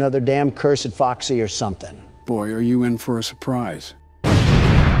to see another damn cursed Foxy or something. Boy, are you in for a surprise.